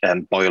just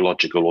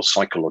biological or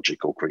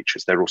psychological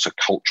creatures. They're also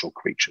cultural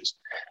creatures.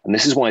 And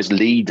this is why, as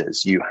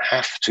leaders, you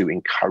have to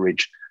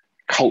encourage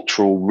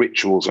cultural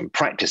rituals and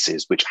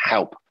practices which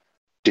help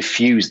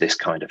diffuse this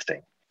kind of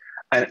thing.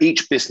 And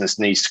each business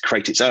needs to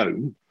create its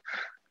own.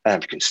 You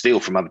can steal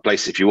from other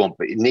places if you want,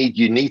 but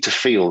you need to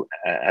feel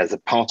as a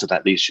part of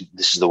that leadership,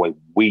 this is the way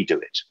we do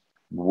it.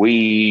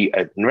 We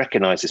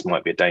recognize this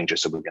might be a danger,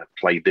 so we're going to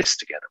play this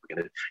together.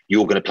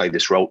 You're going to play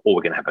this role, or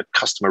we're going to have a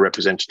customer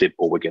representative,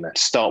 or we're going to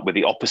start with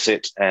the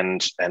opposite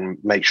and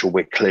make sure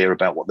we're clear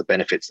about what the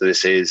benefits of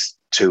this is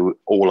to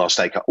all our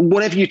stakeholders.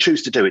 Whatever you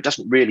choose to do, it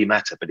doesn't really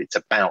matter, but it's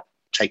about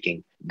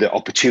taking the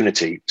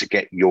opportunity to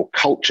get your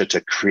culture to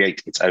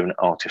create its own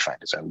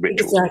artifact, its own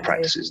rituals and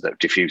practices that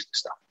diffuse the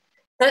stuff.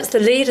 That's the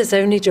leader's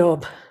only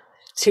job,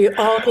 to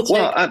architect.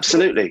 Well,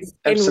 absolutely.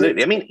 I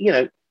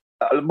mean,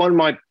 one of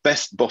my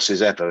best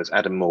bosses ever is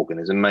Adam Morgan.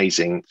 He's an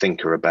amazing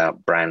thinker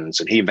about brands,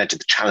 and he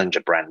invented the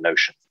Challenger brand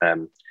notion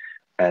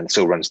and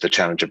still runs the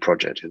Challenger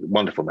project. He's a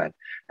wonderful man.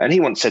 And he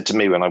once said to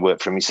me when I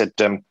worked for him, he said,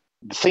 the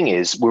thing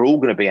is, we're all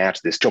going to be out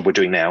of this job we're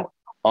doing now,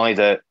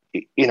 either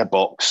in a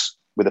box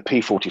with a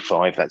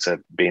P45, that's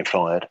being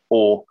fired,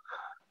 or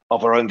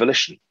of our own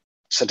volition.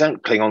 So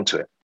don't cling on to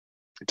it.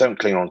 Don't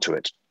cling on to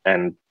it.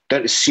 And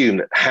don't assume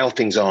that how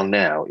things are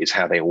now is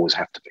how they always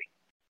have to be.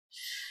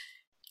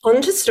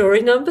 On to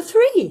story number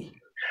 3.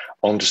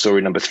 On to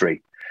story number 3.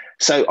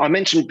 So I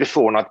mentioned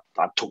before, and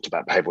I've talked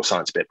about behavioural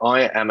science a bit,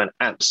 I am an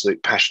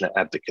absolute passionate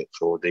advocate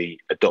for the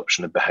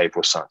adoption of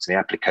behavioural science and the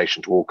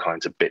application to all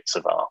kinds of bits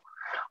of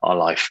our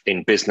life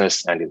in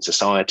business and in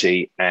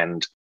society.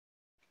 And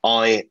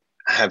I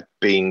have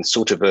been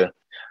sort of a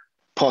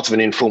part of an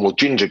informal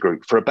ginger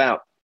group for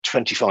about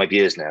 25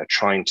 years now,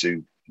 trying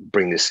to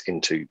bring this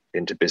into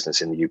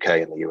business in the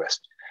UK and the US.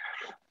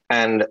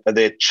 And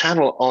the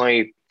channel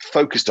I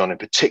focused on in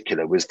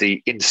particular was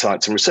the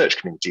insights and research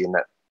community, and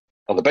that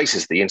on the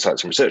basis of the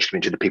insights and research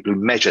community, the people who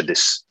measure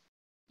this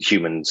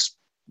humans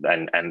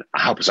and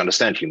help us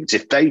understand humans,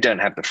 if they don't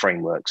have the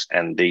frameworks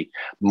and the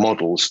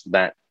models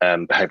that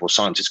behavioral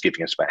science is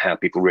giving us about how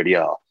people really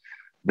are,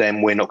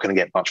 then we're not going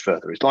to get much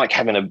further. It's like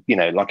having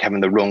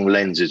having the wrong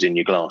lenses in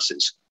your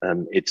glasses.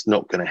 It's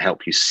not going to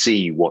help you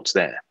see what's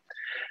there.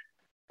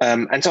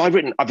 And so I've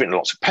written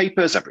lots of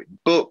papers, I've written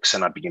books,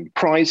 and I've been given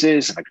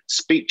prizes, and I've written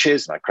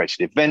speeches, and I've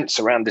created events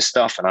around this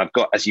stuff. And I've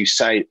got, as you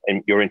say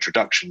in your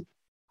introduction,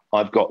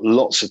 I've got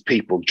lots of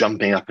people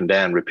jumping up and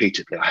down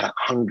repeatedly. I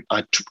had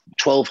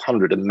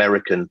 1,200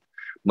 American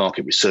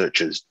market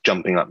researchers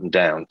jumping up and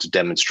down to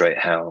demonstrate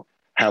how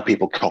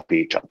people copy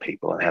each other,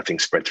 people, and how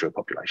things spread through a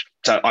population.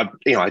 So I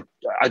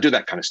do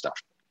that kind of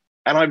stuff.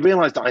 And I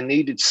realized that I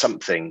needed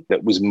something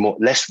that was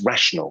less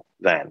rational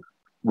than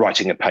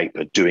writing a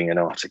paper, doing an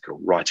article,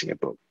 writing a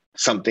book,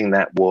 something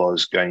that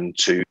was going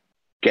to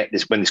get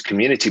this, when this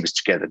community was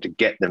together, to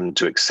get them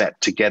to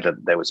accept together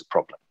that there was a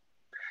problem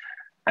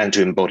and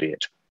to embody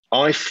it.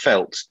 I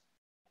felt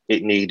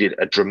it needed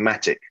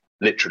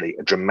literally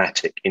a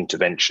dramatic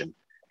intervention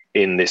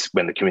in this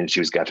when the community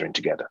was gathering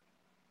together.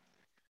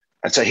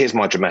 And so here's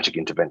my dramatic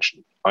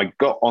intervention. I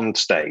got on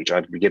stage,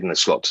 I'd been given a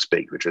slot to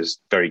speak, which was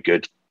very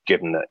good,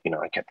 given that,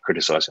 I kept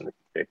criticizing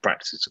the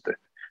practices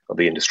of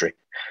the industry.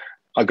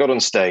 I got on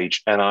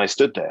stage and I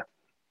stood there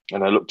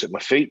and I looked at my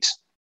feet,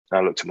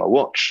 I looked at my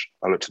watch,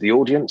 I looked at the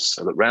audience,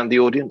 I looked around the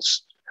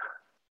audience,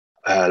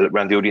 looked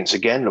around the audience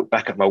again, looked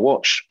back at my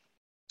watch,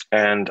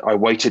 and I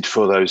waited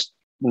for those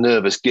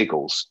nervous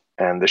giggles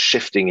and the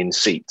shifting in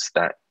seats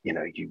that,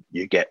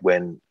 you get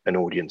when an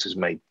audience is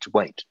made to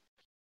wait.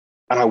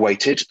 And I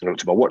waited and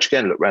looked at my watch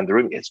again, looked around the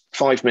room. It's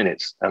 5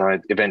 minutes. And I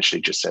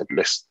eventually just said,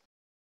 listen,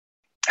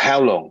 how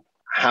long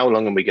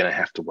are we going to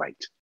have to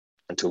wait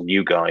until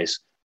you guys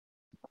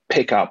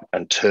pick up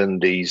and turn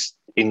these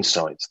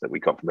insights that we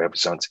got from behavioral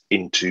science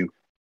into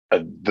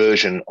a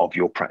version of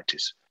your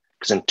practice?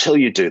 Because until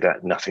you do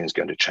that, nothing's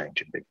going to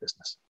change in big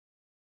business.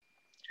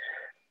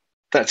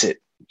 That's it.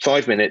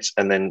 5 minutes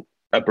and then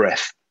a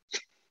breath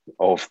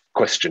of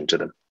question to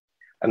them.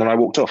 And then I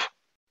walked off.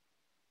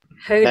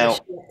 Holy now,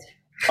 shit.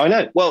 I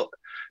know. Well,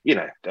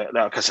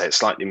 like I say, it's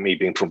slightly me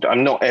being formed.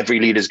 I'm not every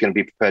leader is going to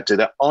be prepared to do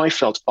that. I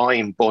felt I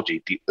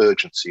embodied the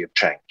urgency of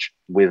change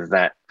with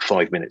that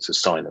 5 minutes of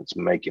silence,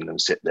 making them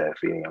sit there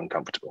feeling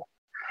uncomfortable.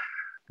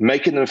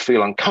 Making them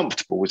feel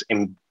uncomfortable was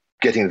in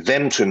getting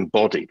them to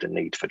embody the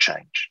need for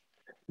change.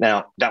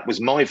 Now, that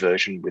was my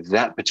version with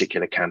that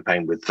particular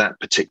campaign, with that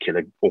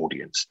particular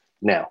audience.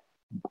 Now,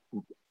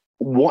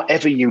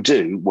 whatever you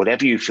do,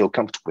 whatever you feel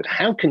comfortable with,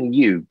 how can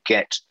you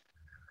get,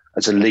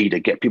 as a leader,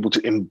 get people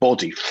to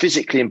embody,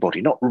 physically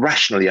embody, not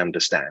rationally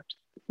understand,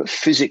 but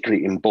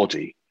physically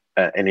embody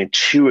and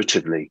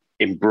intuitively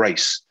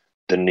embrace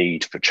the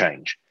need for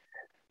change?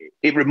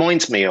 It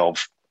reminds me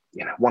of,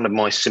 one of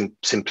my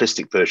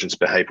simplistic versions of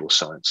behavioral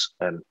science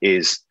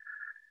is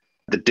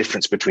the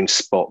difference between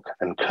Spock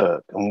and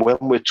Kirk. And when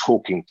we're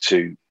talking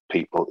to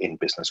people in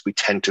business, we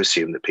tend to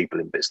assume that people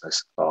in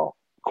business are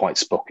quite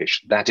Spockish.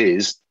 That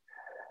is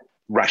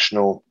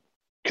rational,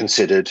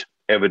 considered,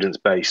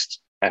 evidence-based,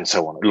 and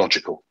so on,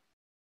 logical.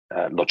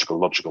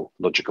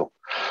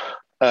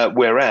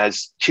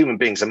 Whereas human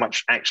beings are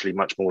actually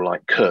much more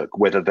like Kirk,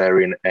 whether they're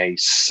in a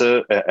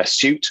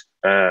suit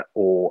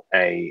or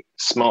a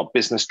smart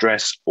business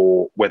dress,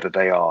 or whether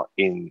they are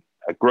in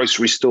a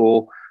grocery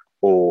store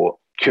or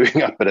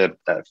queuing up at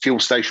a fuel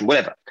station,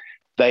 whatever.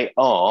 They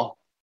are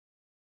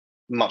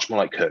much more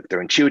like Kirk. They're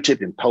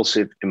intuitive,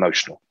 impulsive,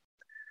 emotional.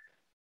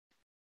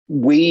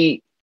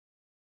 We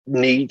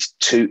need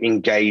to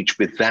engage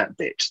with that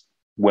bit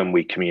when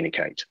we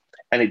communicate.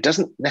 And it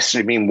doesn't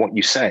necessarily mean what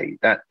you say.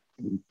 That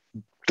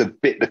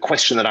the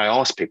question that I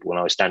asked people when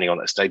I was standing on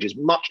that stage is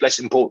much less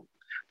important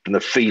than the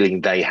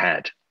feeling they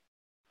had.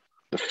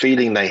 The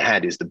feeling they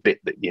had is the bit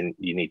that you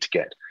need to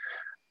get.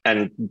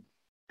 And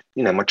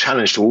my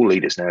challenge to all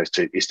leaders now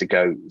is to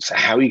go, so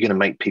how are you going to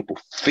make people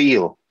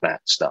feel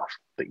that stuff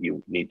that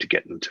you need to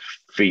get them to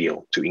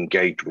feel, to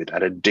engage with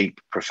at a deep,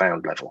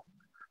 profound level?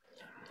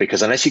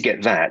 Because unless you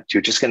get that,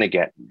 you're just going to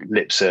get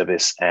lip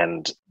service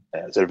and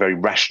sort of very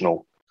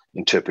rational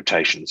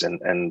interpretations.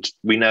 And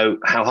we know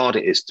how hard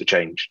it is to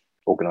change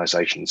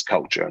organizations,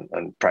 culture,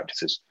 and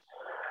practices.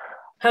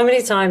 How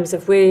many times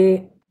have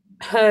we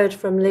heard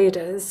from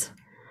leaders,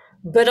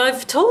 but I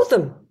told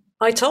them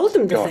the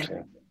thing.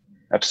 Yeah,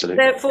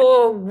 absolutely.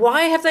 Therefore,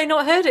 why have they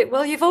not heard it?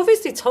 Well, you've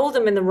obviously told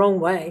them in the wrong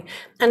way.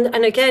 And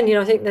again,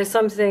 I think there's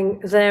something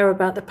there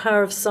about the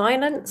power of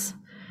silence.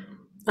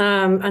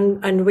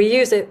 And we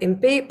use it in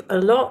Beep a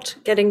lot,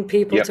 getting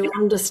people to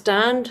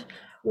understand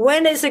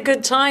when it's a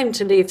good time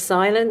to leave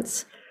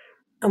silence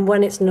and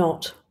when it's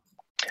not.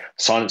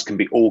 Silence can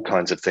be all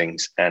kinds of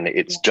things, and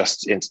it's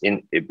just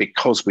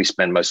because we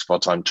spend most of our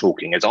time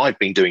talking, as I've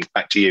been doing.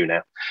 Back to you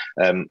now.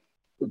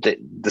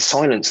 The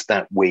silence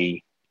that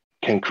we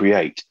can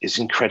create is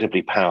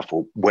incredibly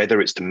powerful,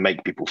 whether it's to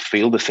make people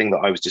feel the thing that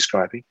I was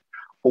describing,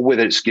 or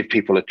whether it's to give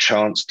people a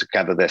chance to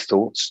gather their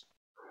thoughts.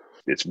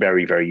 It's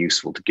very, very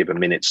useful to give a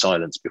minute's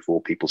silence before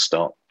people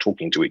start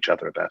talking to each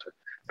other about a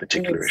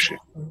particular issue.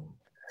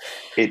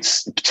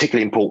 It's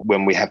particularly important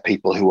when we have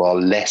people who are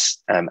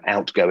less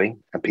outgoing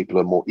and people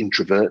who are more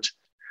introvert.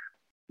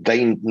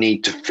 They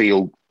need to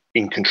feel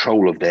in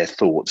control of their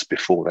thoughts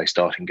before they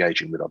start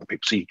engaging with other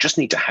people. So you just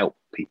need to help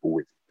people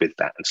with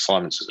that. And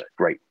silence is a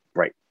great,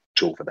 great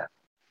tool for that.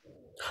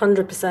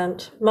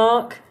 100%.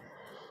 Mark,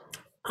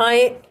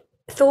 I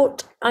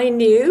thought I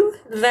knew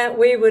that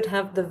we would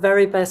have the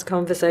very best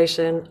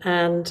conversation,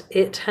 and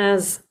it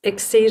has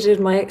exceeded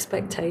my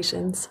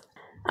expectations.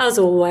 As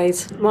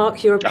always,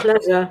 Mark, you're a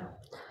pleasure.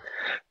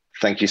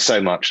 Thank you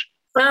so much.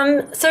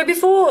 So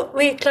before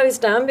we close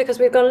down, because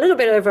we've gone a little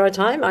bit over our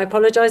time, I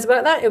apologize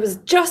about that. It was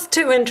just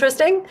too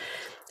interesting.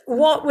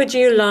 What would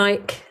you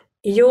like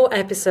your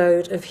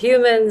episode of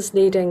Humans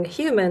Leading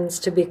Humans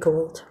to be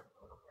called?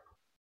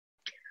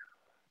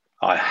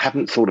 I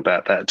haven't thought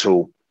about that at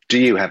all. Do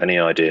you have any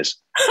ideas?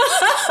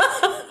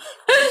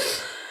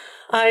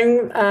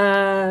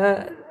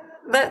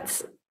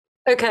 That's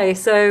okay.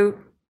 So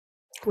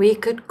we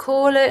could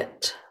call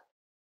it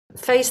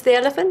Face the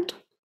Elephant.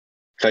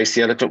 Face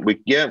the Elephant.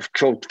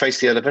 Called Face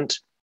the Elephant.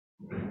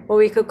 Or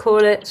we could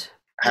call it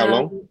How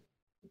Long?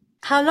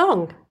 How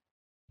Long?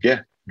 Yeah,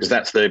 because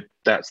that's the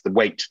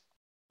weight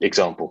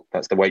example.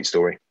 That's the weight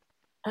story.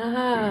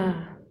 Or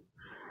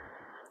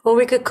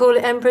we could call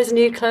it Emperor's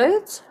New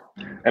Clothes.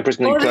 Emperor's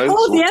New Clothes.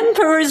 Oh, the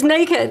Emperor is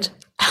naked.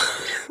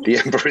 The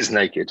Emperor is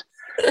naked.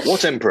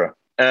 What Emperor?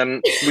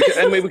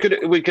 We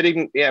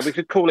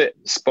could call it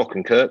Spock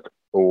and Kirk,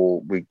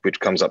 which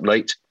comes up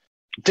late.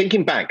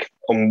 Thinking back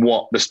on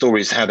what the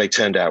stories, how they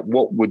turned out,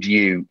 what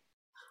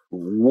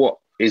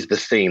is the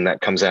theme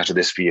that comes out of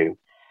this for you?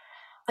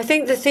 I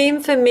think the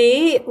theme for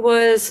me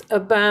was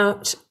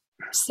about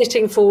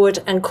sitting forward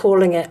and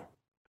calling it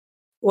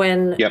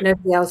when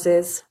nobody else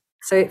is.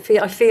 So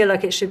I feel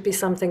like it should be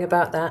something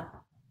about that.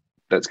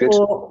 That's good.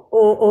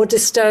 Or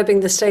disturbing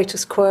the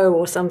status quo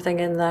or something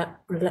in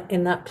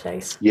that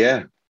place.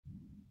 Yeah.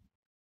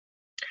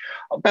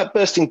 About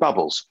bursting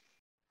bubbles.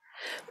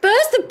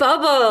 Burst the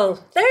bubble.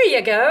 There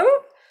you go.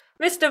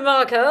 Mr.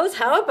 Markos,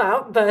 how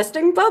about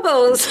bursting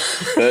bubbles?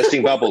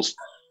 Bursting bubbles.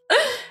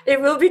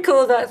 It will be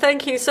called that.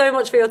 Thank you so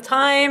much for your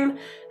time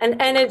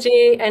and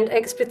energy and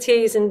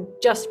expertise and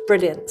just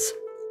brilliance.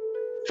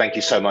 Thank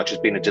you so much.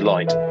 It's been a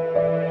delight.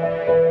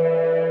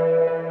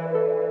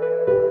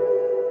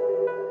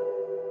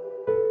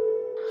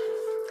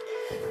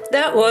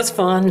 That was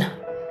fun.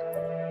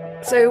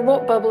 So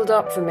what bubbled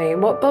up for me?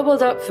 What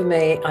bubbled up for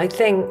me, I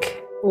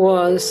think,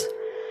 was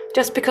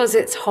just because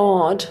it's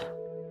hard,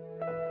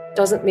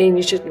 doesn't mean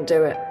you shouldn't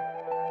do it.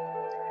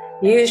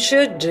 You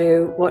should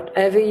do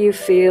whatever you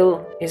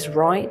feel is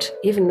right,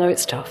 even though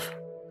it's tough.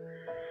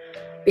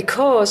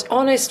 Because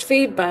honest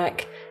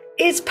feedback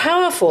is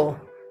powerful.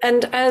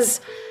 And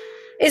as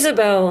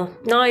Isabel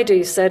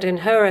Naidu said in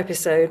her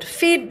episode,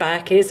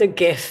 feedback is a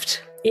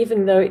gift,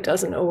 even though it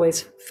doesn't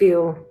always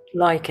feel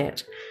like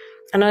it.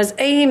 And as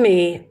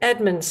Amy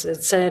Edmondson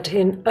said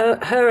in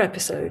her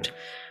episode,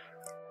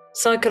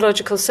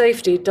 psychological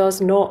safety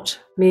does not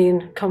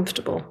mean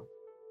comfortable.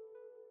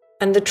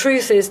 And the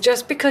truth is,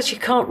 just because you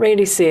can't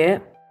really see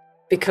it,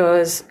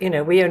 because,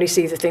 we only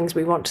see the things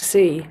we want to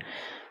see,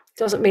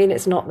 doesn't mean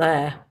it's not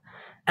there.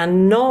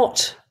 And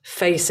not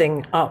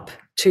facing up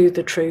to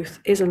the truth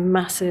is a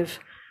massive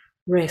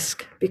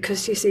risk,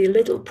 because you see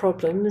little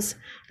problems,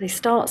 they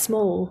start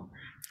small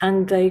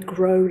and they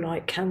grow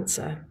like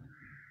cancer.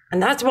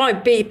 And that's why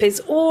BEEP is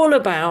all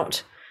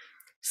about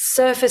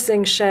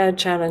surfacing shared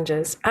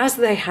challenges as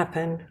they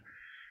happen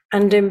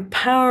and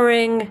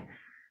empowering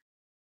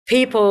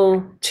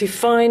people to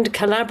find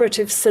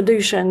collaborative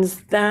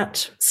solutions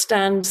that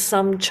stand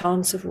some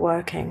chance of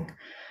working.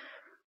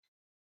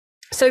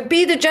 So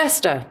be the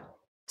jester,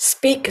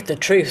 speak the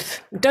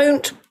truth.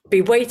 Don't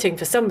be waiting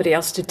for somebody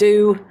else to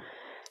do.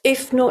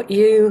 If not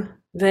you,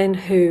 then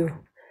who?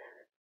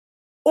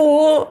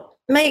 Or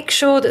make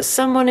sure that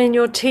someone in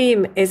your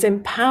team is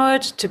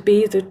empowered to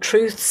be the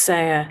truth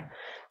sayer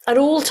at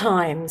all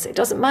times. It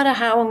doesn't matter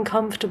how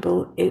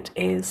uncomfortable it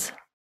is.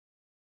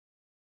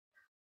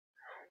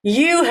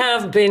 You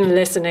have been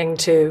listening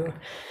to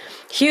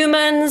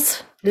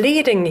Humans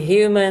Leading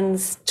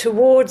Humans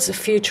Towards a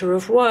Future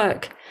of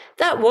Work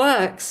that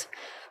works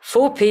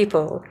for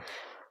people.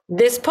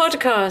 This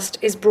podcast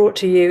is brought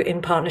to you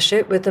in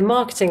partnership with the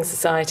Marketing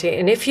Society.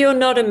 And if you're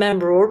not a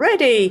member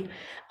already,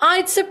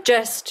 I'd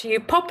suggest you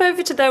pop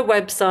over to their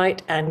website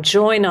and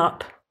join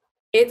up.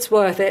 It's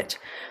worth it.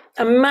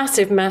 A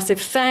massive,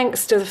 massive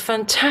thanks to the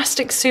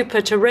fantastic Super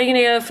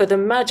Terrania for the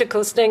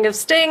magical sting of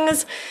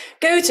stings.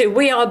 Go to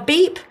We Are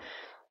BEEP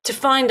to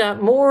find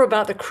out more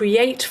about the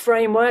CREATE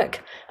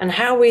framework and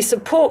how we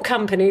support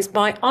companies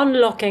by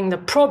unlocking the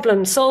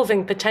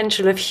problem-solving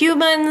potential of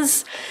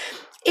humans.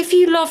 If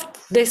you loved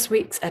this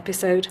week's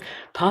episode,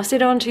 pass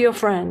it on to your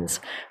friends.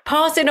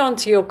 Pass it on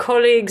to your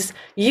colleagues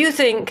you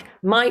think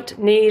might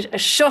need a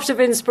shot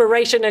of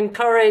inspiration and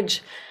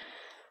courage.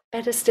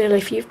 Better still,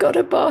 if you've got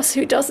a boss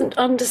who doesn't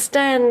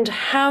understand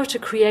how to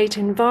create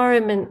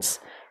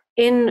environments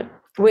in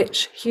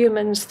which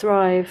humans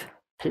thrive,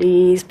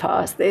 please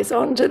pass this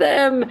on to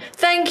them.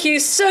 Thank you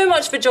so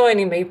much for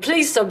joining me.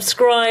 Please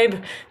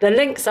subscribe. The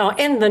links are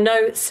in the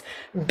notes.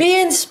 Be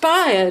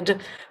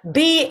inspired.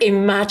 Be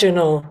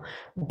imaginal.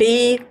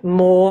 Be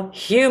more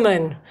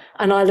human.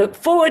 And I look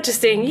forward to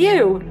seeing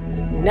you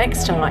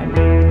next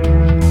time.